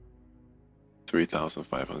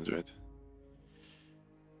 3500.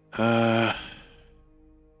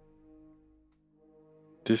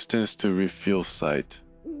 Distance to refuel site.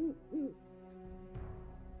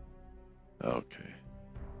 Okay.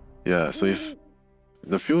 Yeah, so if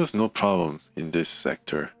the fuel is no problem in this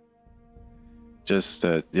sector. Just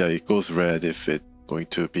that, yeah, it goes red if it's going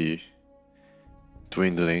to be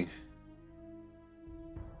dwindling.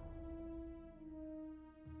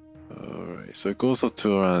 Alright, so it goes up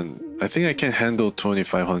to around, I think I can handle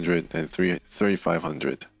 2500 and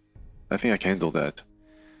 3500. I think I can handle that.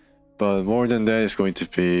 But more than that is going to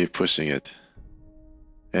be pushing it.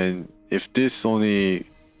 And if this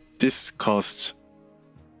costs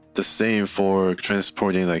the same for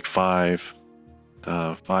transporting like 5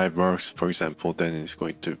 Mercs, for example, then it's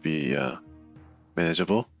going to be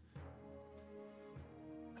manageable.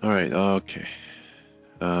 Alright, okay.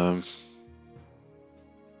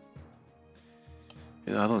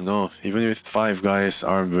 I don't know. Even with 5 guys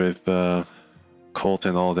armed with Colt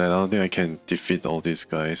and all that, I don't think I can defeat all these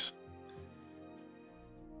guys.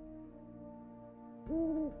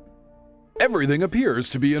 Everything appears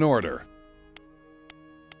to be in order.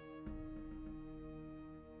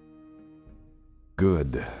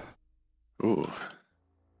 Good. Ooh.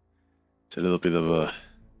 It's a little bit of a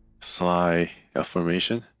sly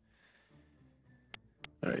affirmation.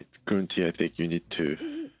 Alright, Grunty, I think you need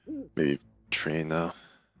to maybe train now.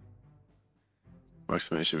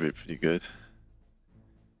 Marksman should be pretty good.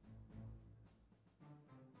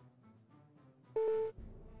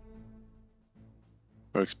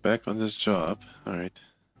 Works back on this job. Alright.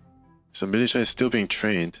 So militia is still being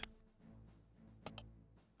trained.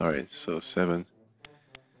 Alright, so 7.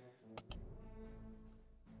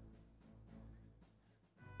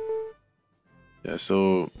 Yeah,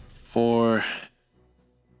 so for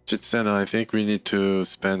Chitzena, I think we need to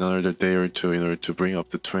spend another day or 2 in order to bring up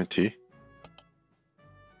to 20.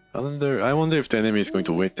 I wonder if the enemy is going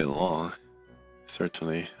to wait that long.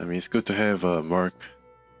 Certainly. I mean, it's good to have a Merc,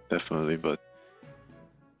 definitely, but...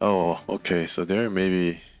 Oh, okay, so they're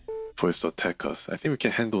maybe poised to attack us. I think we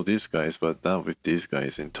can handle these guys, but not with these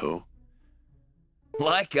guys in tow.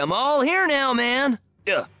 Like I'm all here now, man.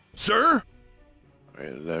 Yeah, sir?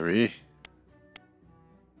 Alright, Larry.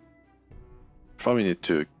 Probably need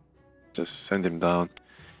to just send him down.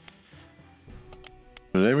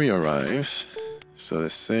 Larry arrives, so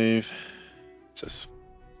let's save. Just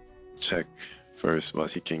check first what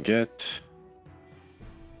he can get.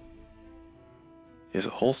 He has a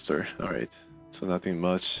holster, alright. So nothing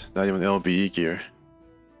much, not even LBE gear.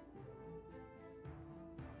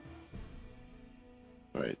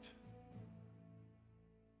 Right.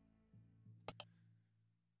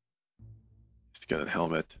 He's got a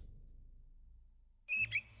helmet.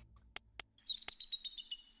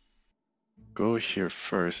 Go here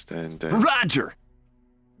first and then... Roger!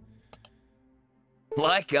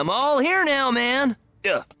 Like I'm all here now, man.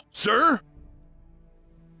 Yeah, sir?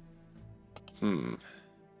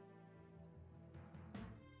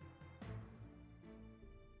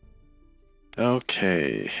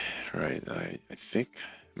 Okay, right, I think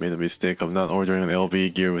made a mistake of not ordering an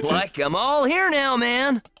LB gear with Like I'm all here now,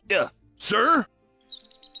 man. Yeah, sir?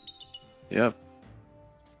 Yep.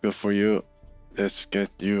 Good for you. Let's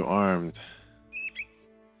get you armed.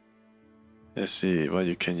 Let's see what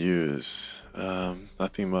you can use.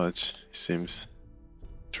 Nothing much, it seems.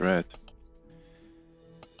 Dread.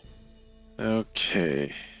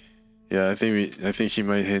 Okay. Yeah, I think he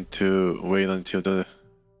might need to wait until the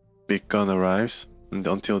big gun arrives. And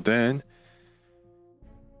until then,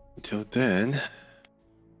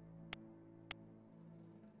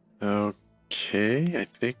 okay, I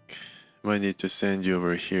think I might need to send you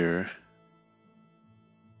over here.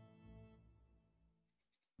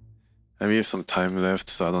 I mean, we have some time left,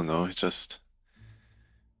 so I don't know.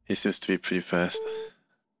 He seems to be pretty fast.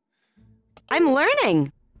 I'm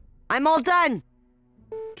learning. I'm all done.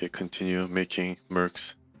 Okay, continue making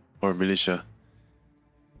Mercs or militia.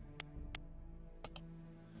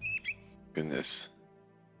 Goodness.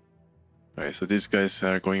 Alright, so these guys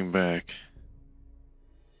are going back.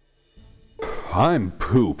 I'm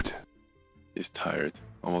pooped. He's tired.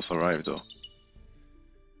 Almost arrived though.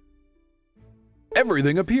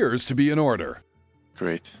 Everything appears to be in order.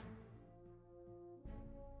 Great.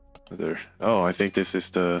 Oh, I think this is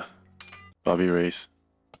the Bobby race.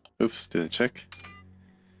 Oops, didn't check.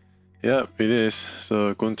 Yep, it is.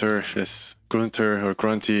 So Gunter, yes, Grunter or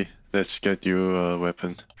Grunty, let's get you a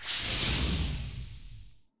weapon.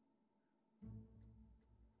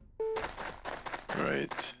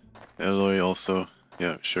 Alright. Elroy also.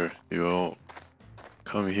 Yeah, sure. You all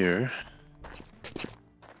come here.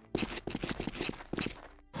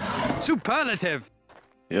 Superlative!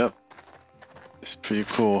 Yep. It's pretty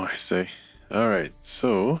cool, I say. Alright,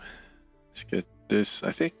 so let's get this.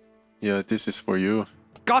 I think, yeah, this is for you.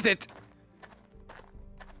 Got it!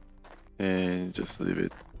 And just leave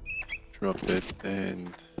it. Drop it,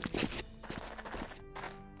 and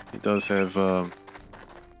he does have,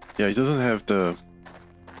 yeah, he doesn't have the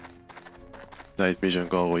night vision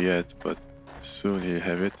goggle yet, but soon he'll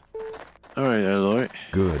have it. Alright, Elroy.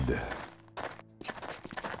 Good.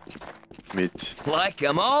 Meet. Like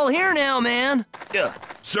I'm all here now, man. Yeah,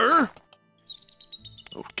 sir?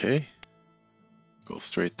 Okay. Go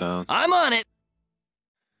straight down. I'm on it.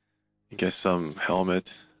 Get some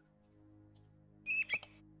helmet.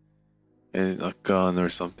 And a gun or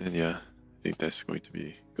something, yeah. I think that's going to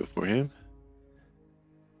be good for him.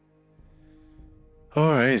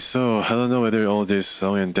 Alright, so I don't know whether all this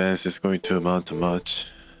song and dance is going to amount to much.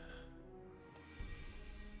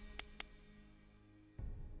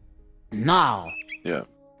 Now. Yeah.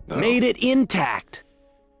 No. Made it intact.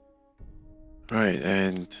 Right,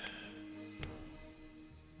 and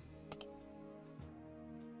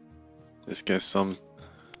let's get some.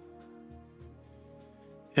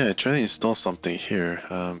 Yeah, try to install something here.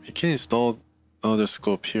 You can install another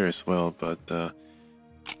scope here as well, but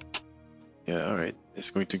yeah, alright.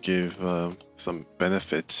 It's going to give some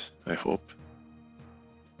benefit, I hope.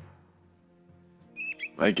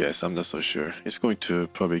 I guess, I'm not so sure. It's going to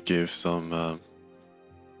probably give some a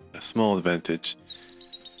small advantage.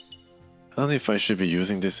 I don't know if I should be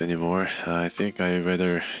using this anymore. I think I'd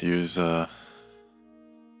rather use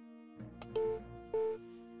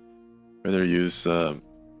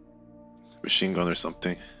machine gun or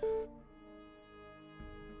something.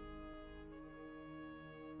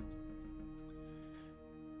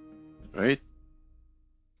 Right?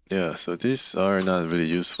 Yeah, so these are not really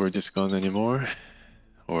used for this gun anymore.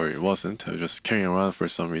 Or it wasn't, I was just carrying around for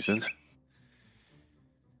some reason.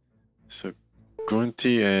 So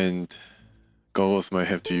Grunty and Goggles might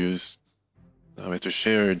have to use... I have to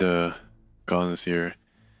share the guns here.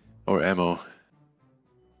 Or ammo.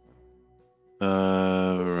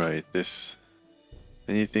 Right, this...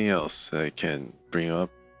 Anything else I can bring up?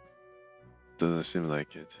 Doesn't seem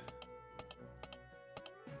like it.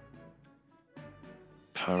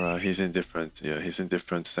 Para, he's in different, yeah, he's in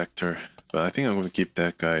different sector. But I think I'm going to keep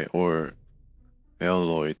that guy or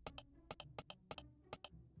Elroy.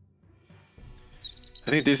 I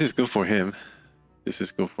think this is good for him. This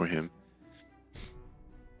is good for him.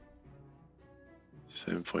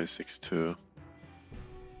 7.62.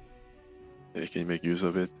 Yeah, can you make use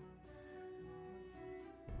of it?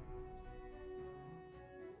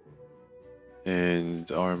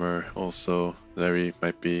 And armor also. Larry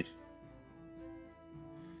might be.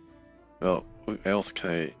 Well, who else can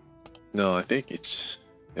I? No, I think it's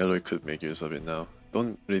Elroy could make use of it now.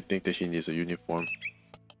 Don't really think that he needs a uniform.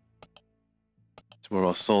 It's more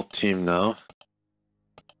assault team now.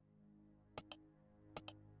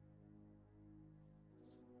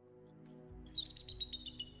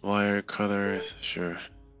 Wire cutters, sure.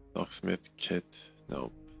 Locksmith kit,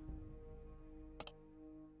 nope.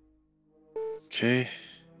 Okay,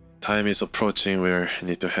 time is approaching where I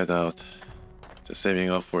need to head out. Just saving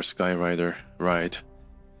up for Skyrider ride.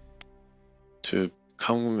 To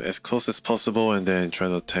come as close as possible and then try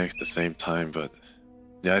to attack at the same time, but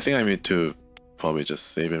yeah, I think I need to probably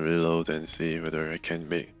just save and reload and see whether I can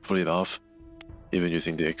pull it off, even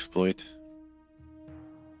using the exploit.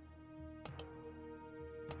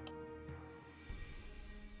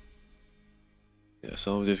 Yeah,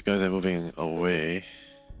 some of these guys are moving away.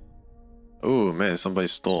 Oh man, somebody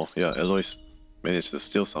stole. Yeah, Elroy managed to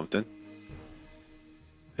steal something.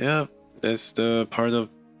 Yeah, that's the part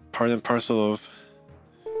and parcel of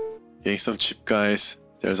getting some cheap guys.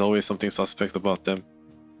 There's always something suspect about them.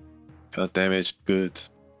 Kind of damaged goods.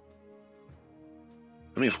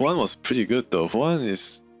 I mean, Juan was pretty good though. Juan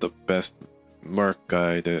is the best Merc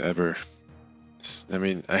guy that ever. I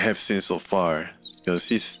mean, I have seen so far, because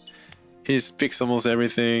he's fixed almost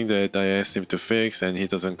everything that I asked him to fix, and he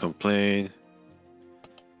doesn't complain.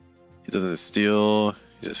 He doesn't steal.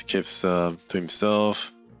 He just keeps to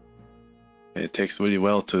himself. And it takes really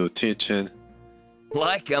well to teach him.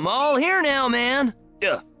 Like I'm all here now, man.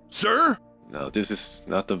 Sir? No, this is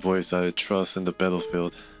not the voice I trust in the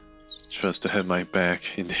battlefield. Trust to have my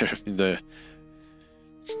back in there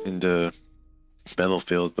in the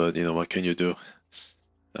battlefield, but you know what can you do?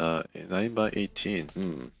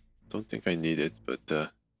 9x18. Don't think I need it, but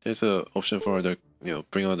there's an option for other,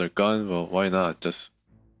 bring another gun. Well, why not? Just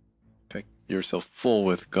pack yourself full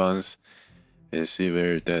with guns and see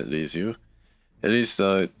where that leads you. At least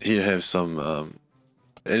here have some,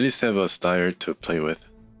 at least have a Styr to play with.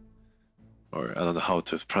 Or I don't know how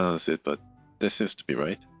to pronounce it, but that seems to be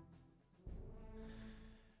right.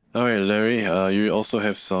 Alright, Larry, you also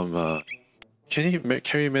have some, can he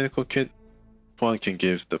carry a medical kit? One can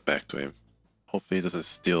give the bag to him. Hopefully he doesn't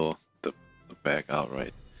steal the bag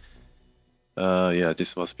outright. Yeah,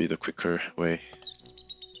 this must be the quicker way.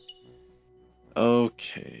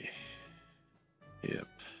 Okay. Yep.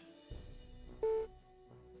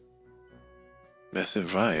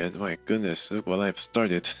 Massive riot, my goodness, look what I've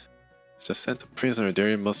started. Just sent a prisoner,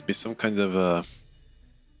 there must be some kind of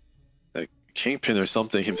like Kingpin or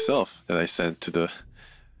something himself that I sent to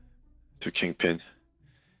Kingpin.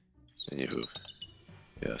 Anywho.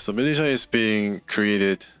 Yeah, so militia is being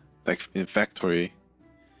created like in factory,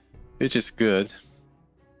 which is good.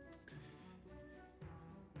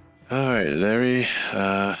 Alright, Larry,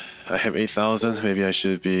 I have 8,000, maybe I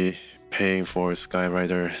should be paying for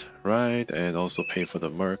Skyrider ride and also pay for the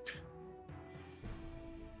Merc.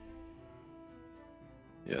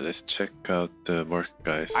 Yeah, let's check out the Merc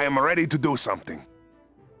guys. I am ready to do something.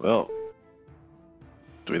 Well,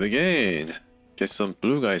 do it again. Get some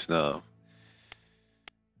blue guys now.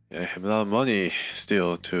 Yeah, I have a lot of money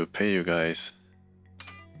still to pay you guys.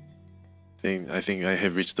 I think I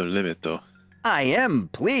have reached the limit though. I am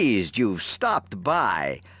pleased you've stopped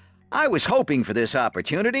by. I was hoping for this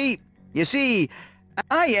opportunity. You see,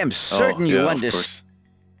 I am certain you of understand. course.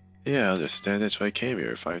 Yeah, I understand. That's why I came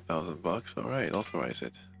here. 5,000 bucks. All right, authorize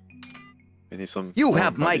it. I need some. You more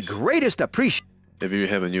have my monies. greatest appreciation. Maybe we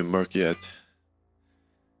have a new Merc yet.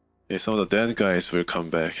 Yeah, some of the dead guys will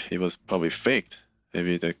come back. He was probably faked.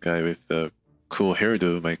 Maybe that guy with the cool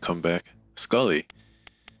hairdo might come back. Scully.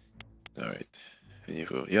 Alright.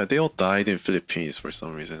 Anywho. Yeah, they all died in Philippines for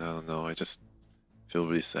some reason. I don't know. I just feel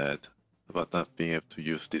really sad about not being able to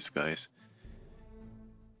use these guys.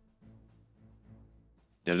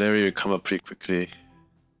 Yeah, Larry will come up pretty quickly.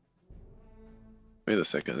 Wait a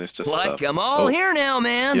second, let's just Like stop. I'm all here now,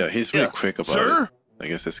 man. Yeah, he's really quick about Sir? it. I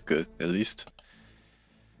guess that's good, at least.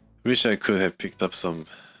 Wish I could have picked up some,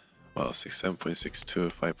 well,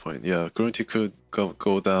 7.62, 5 point. Yeah, Grunty could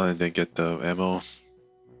go down and then get the ammo.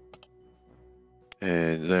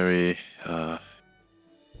 And Larry,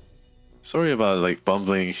 sorry about like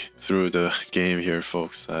bumbling through the game here,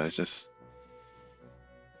 folks. I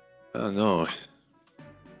don't know.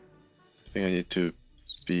 I think I need to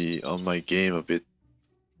be on my game a bit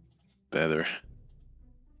better.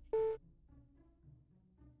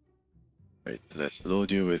 Right, let's load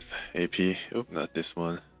you with AP. Oop, not this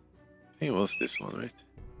one. I think it was this one, right?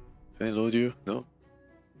 Can I load you? No?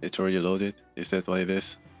 It's already loaded? Is that what it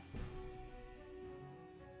is?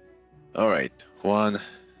 Alright, Juan.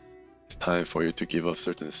 It's time for you to give up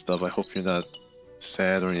certain stuff. I hope you're not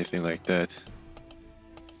sad or anything like that.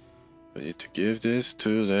 I need to give this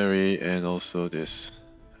to Larry and also this.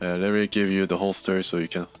 Larry give you the holster so you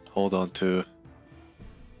can hold on to.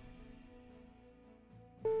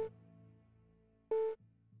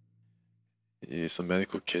 You need some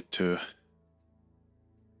medical kit to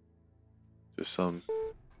do some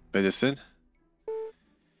medicine.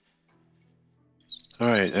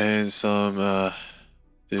 Alright, and some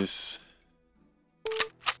this.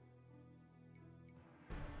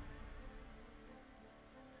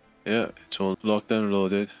 Yeah, it's all locked and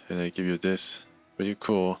loaded, and I give you this. Pretty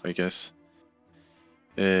cool, I guess.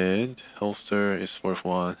 And holster is worth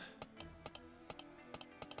 1.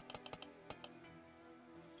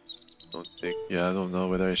 I don't know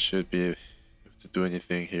whether I should be able to do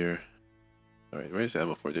anything here. Alright, where's the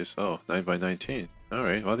ammo for this? Oh, 9x19.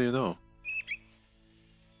 Alright, what do you know?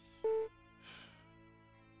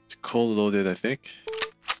 It's cold loaded, I think.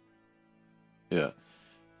 Yeah.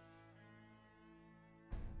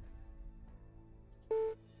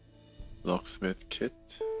 Locksmith kit.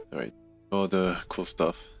 Alright, all the cool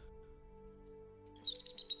stuff.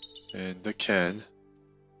 And the can.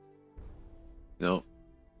 No.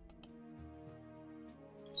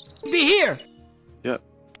 Be here. Yep.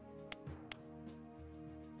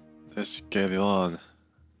 Let's get it on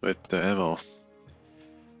with the ammo.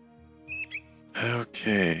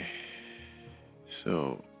 Okay.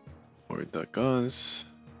 So, for the guns,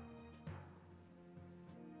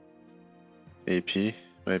 AP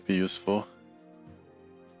might be useful.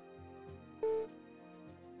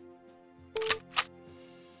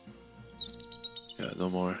 Yeah, no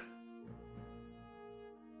more.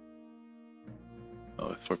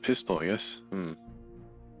 Oh, for pistol, I guess.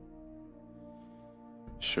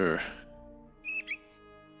 Sure.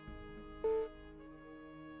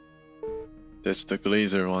 That's the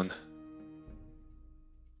glazer one.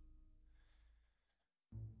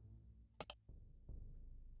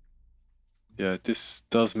 Yeah, this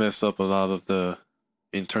does mess up a lot of the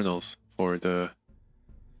internals for the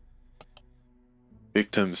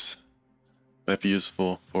victims. Might be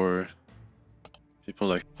useful for people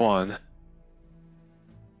like Juan.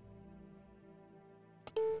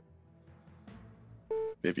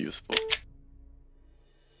 Maybe useful.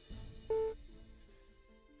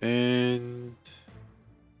 And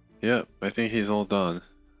yeah, I think he's all done.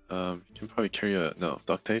 You can probably carry a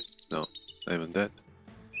duct tape. No, not even that.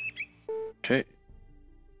 Okay, I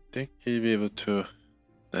think he'll be able to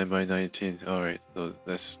 9x19. All right, so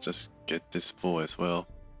let's just get this full as well.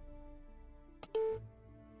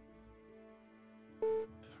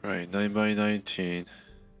 Right, 9x19.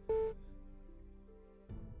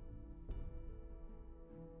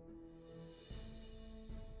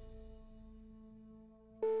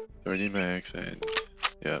 $30 max and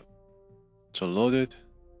yeah, so loaded.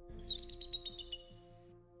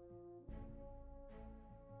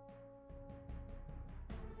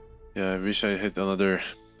 Yeah, I wish I had another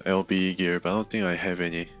LB gear, but I don't think I have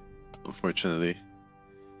any, unfortunately.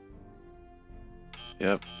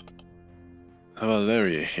 Yep. How about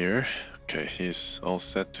Larry here? Okay, he's all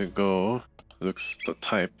set to go. Looks the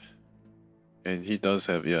type. And he does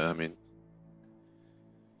have, yeah, I mean,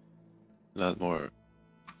 a lot more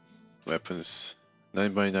weapons.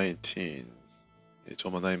 9x19. It's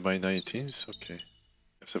almost 9x19s? Okay.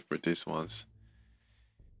 Except for these ones.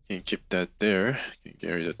 You can keep that there. You can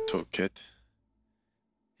carry the toolkit.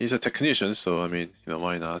 He's a technician, so I mean, you know,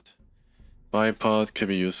 why not? Bipod can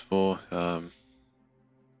be useful.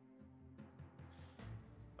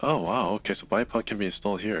 Oh wow, okay, so bipod can be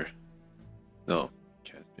installed here. No,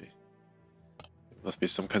 can't be. It must be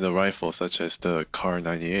some kind of rifle such as the Car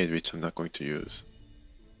 98, which I'm not going to use.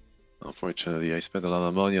 Unfortunately, I spent a lot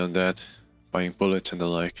of money on that, buying bullets and the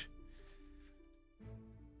like.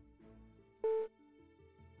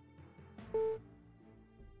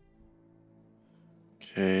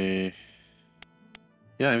 Okay.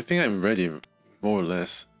 Yeah, I think I'm ready, more or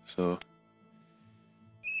less, so...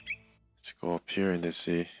 Let's go up here and let's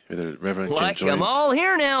see whether Reverend can join. I'm all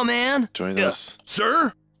here now, man. Join us.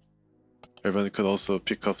 Sir? Reverend could also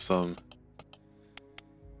pick up some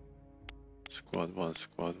squad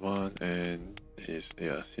one, and he's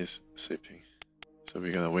sleeping. So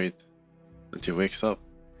we're gonna wait until he wakes up.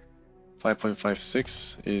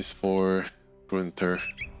 5.56 is for Grunter.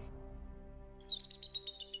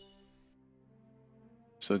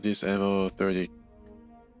 So this ammo 30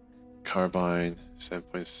 carbine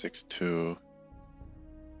 7.62.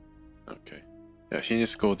 Okay. Yeah, he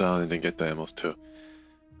needs to go down and then get the ammo too.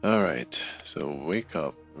 Alright, so wake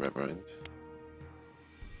up, Reverend.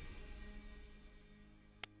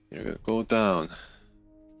 You're gonna go down.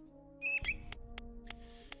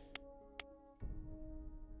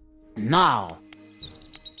 Now.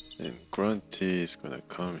 And Grunty is gonna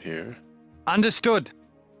come here. Understood.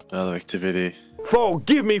 A lot of activity.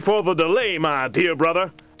 Forgive me for the delay, my dear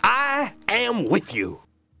brother. I am with you.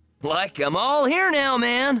 Like I'm all here now,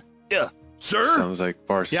 man. Sir? Sounds like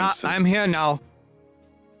Bart Yeah, Simpson. I'm here now.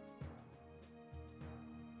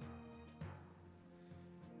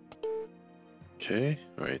 Okay,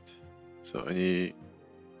 right. So any...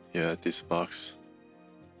 Yeah, this box.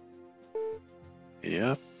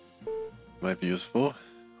 Yep. Might be useful,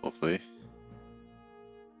 hopefully.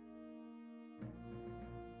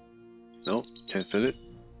 No, can't fit it.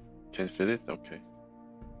 Can't fit it, okay.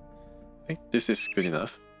 I think this is good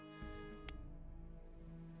enough.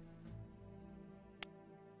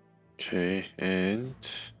 Okay, and...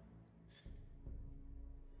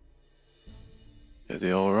 Yeah,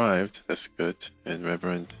 they all arrived, that's good. And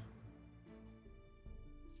Reverend.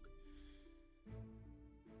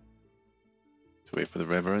 To wait for the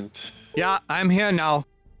Reverend. Yeah, I'm here now.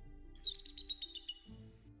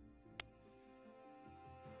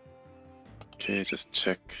 Okay, just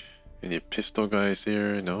check. Any pistol guys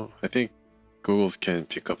here? No? I think Googles can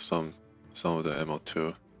pick up some of the ammo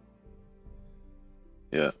too.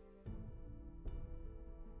 Yeah.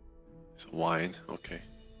 It's wine, okay.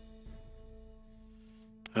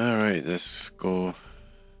 Alright, let's go.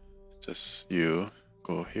 Just you.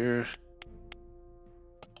 Go here.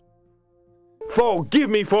 Forgive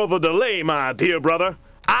me for the delay, my dear brother.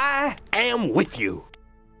 I am with you.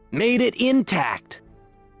 Made it intact.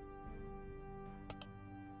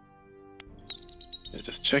 Yeah,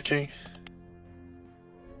 just checking.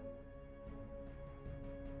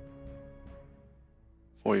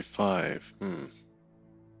 $45.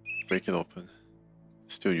 Break it open.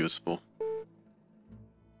 Still useful.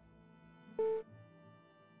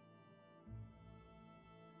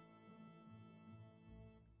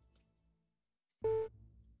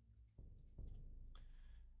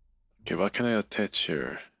 Okay, what can I attach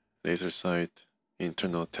here? Laser sight,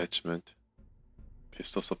 internal attachment,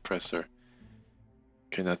 pistol suppressor.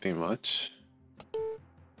 Okay, nothing much.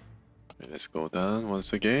 Okay, let's go down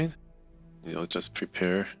once again. You know, just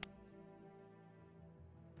prepare.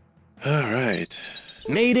 Alright.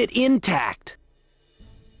 Made it intact.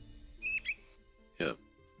 Yep.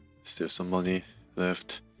 Still some money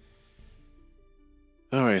left.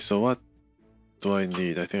 Alright, so what do I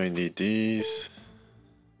need? I think I need these.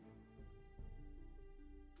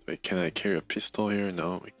 Wait, can I carry a pistol here?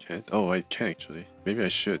 No, I can't. Oh, I can actually. Maybe I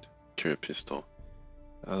should carry a pistol.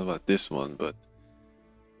 I don't know about this one, but...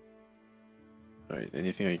 Alright,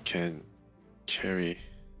 anything I can carry.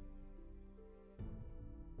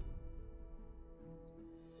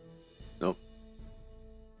 Nope.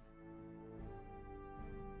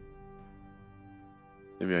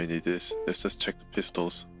 Maybe I need this. Let's just check the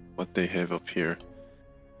pistols, what they have up here.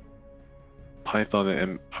 Python and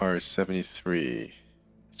M.E.R.C 73.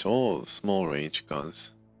 It's all small range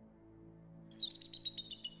guns.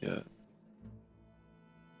 Yeah.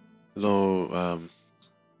 Low,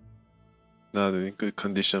 not in good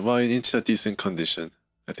condition. Well, it's a decent condition.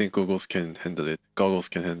 I think goggles can handle it.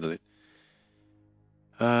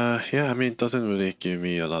 Yeah, I mean, it doesn't really give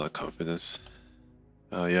me a lot of confidence.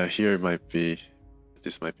 Yeah, here might be,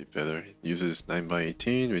 this might be better. It uses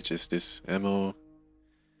 9x18, which is this ammo,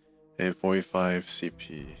 and 45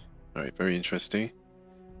 CP. Alright, very interesting.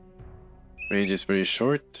 Range is very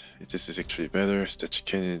short. This is actually better. Stretch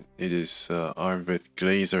cannon, it is armed with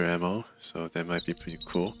glazer ammo, so that might be pretty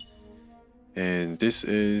cool. And this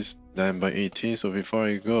is 9x18, so before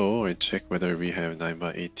I go, I check whether we have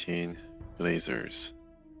 9x18 lasers.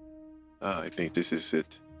 I think this is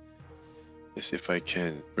it. Let's see if I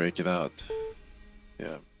can break it out.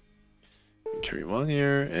 Yeah. Carry one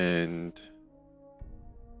here and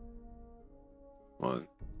one.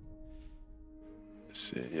 Let's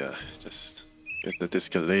see, yeah, just get the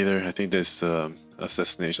disc later. I think there's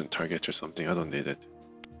assassination target or something. I don't need it.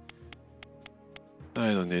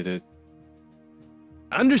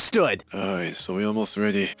 Understood. Alright, so we're almost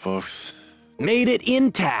ready, folks. Made it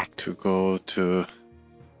intact. To go to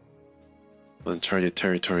uncharted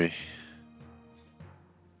territory.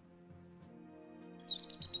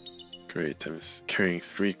 Great, I'm carrying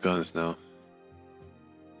 3 guns now.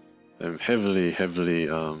 I'm heavily,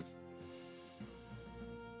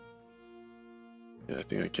 yeah, I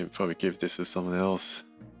think I can probably give this to someone else.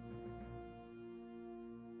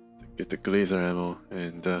 Get the glazer ammo,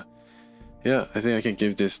 and yeah, I think I can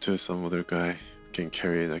give this to some other guy who can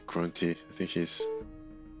carry like grunty. I think he's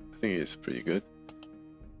pretty good.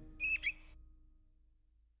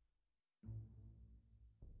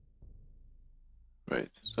 Right.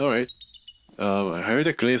 Alright. I heard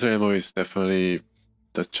the glazer ammo is definitely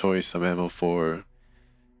the choice of ammo for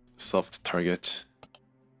soft target.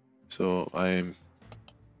 So I'm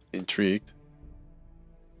intrigued.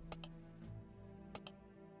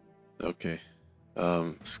 Okay.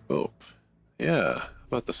 Scope. Yeah, how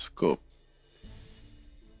about the scope?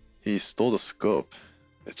 He stole the scope.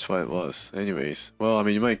 That's what it was. Anyways, well, I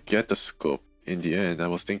mean, you might get the scope in the end. I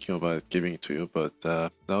was thinking about giving it to you, but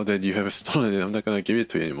now that you have stolen it, I'm not gonna give it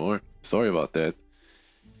to you anymore. Sorry about that.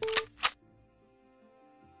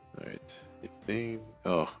 Alright, anything?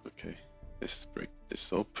 Oh, okay. Let's break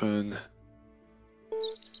this open.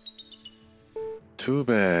 Too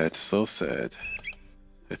bad, so sad.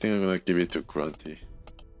 I think I'm gonna give it to Grunty.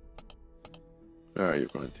 Where are you,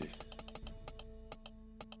 Grunty?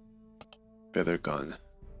 Better gun.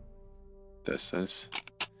 That sense.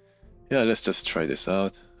 Yeah, let's just try this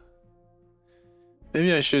out.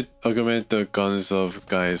 Maybe I should augment the guns of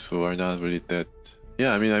guys who are not really that.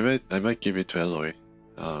 Yeah, I mean, I might give it to Elroy.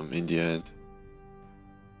 In the end,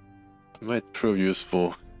 it might prove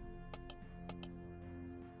useful.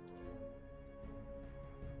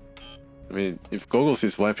 I mean, if Goggles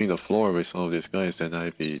is wiping the floor with some of these guys, then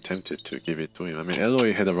I'd be tempted to give it to him. I mean,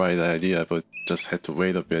 Elroy had the right idea, but just had to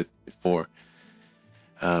wait a bit before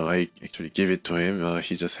I actually give it to him.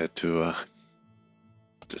 He just had to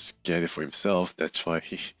just get it for himself. That's why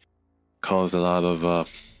he caused a lot of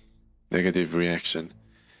negative reaction.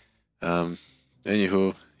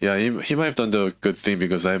 Anywho, yeah, he might have done the good thing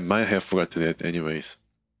because I might have forgotten it anyways.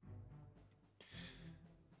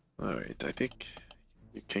 Alright, I think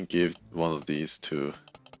you can give one of these to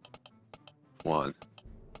Juan.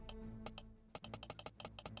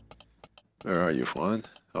 Where are you, Juan?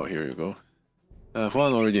 Oh, here you go.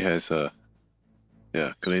 Juan already has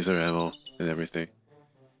yeah, glazer ammo and everything.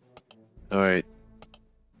 Alright.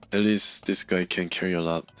 At least this guy can carry a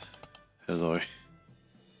lot. Elroy.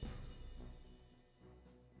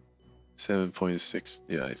 7.6.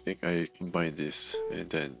 Yeah, I think I combine this and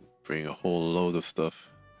then bring a whole load of stuff.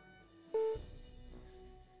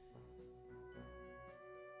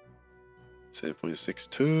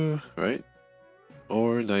 .62, right?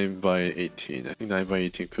 Or 9x18. I think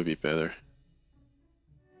 9x18 could be better.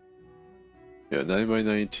 Yeah,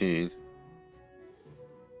 9x19.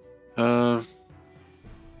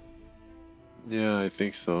 Yeah, I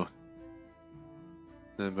think so.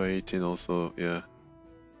 9x18 also, yeah.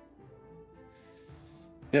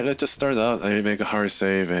 Yeah, let's just start out. I make a hard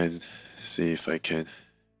save and see if I can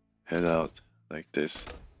head out like this.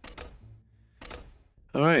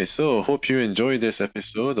 Alright, so hope you enjoyed this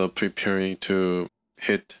episode of preparing to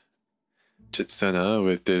hit Chitzena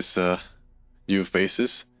with this new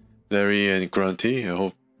faces, Larry and Grunty. I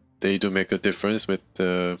hope they do make a difference with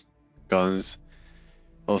the guns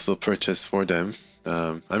also purchased for them.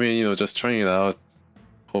 I mean, you know, just trying it out.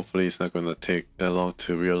 Hopefully it's not gonna take that long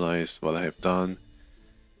to realize what I have done.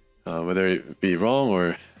 Whether it be wrong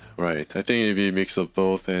or right. I think it'd be a mix of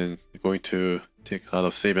both, and going to take a lot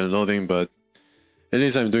of save and loading, but at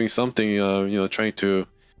least I'm doing something, you know, trying to,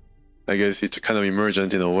 I guess it's kind of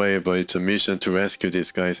emergent in a way, but it's a mission to rescue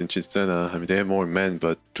these guys in Chitzena. I mean, they have more men,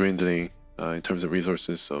 but dwindling in terms of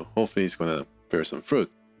resources, so hopefully it's gonna bear some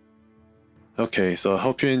fruit. Okay, so I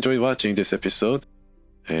hope you enjoyed watching this episode,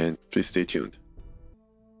 and please stay tuned.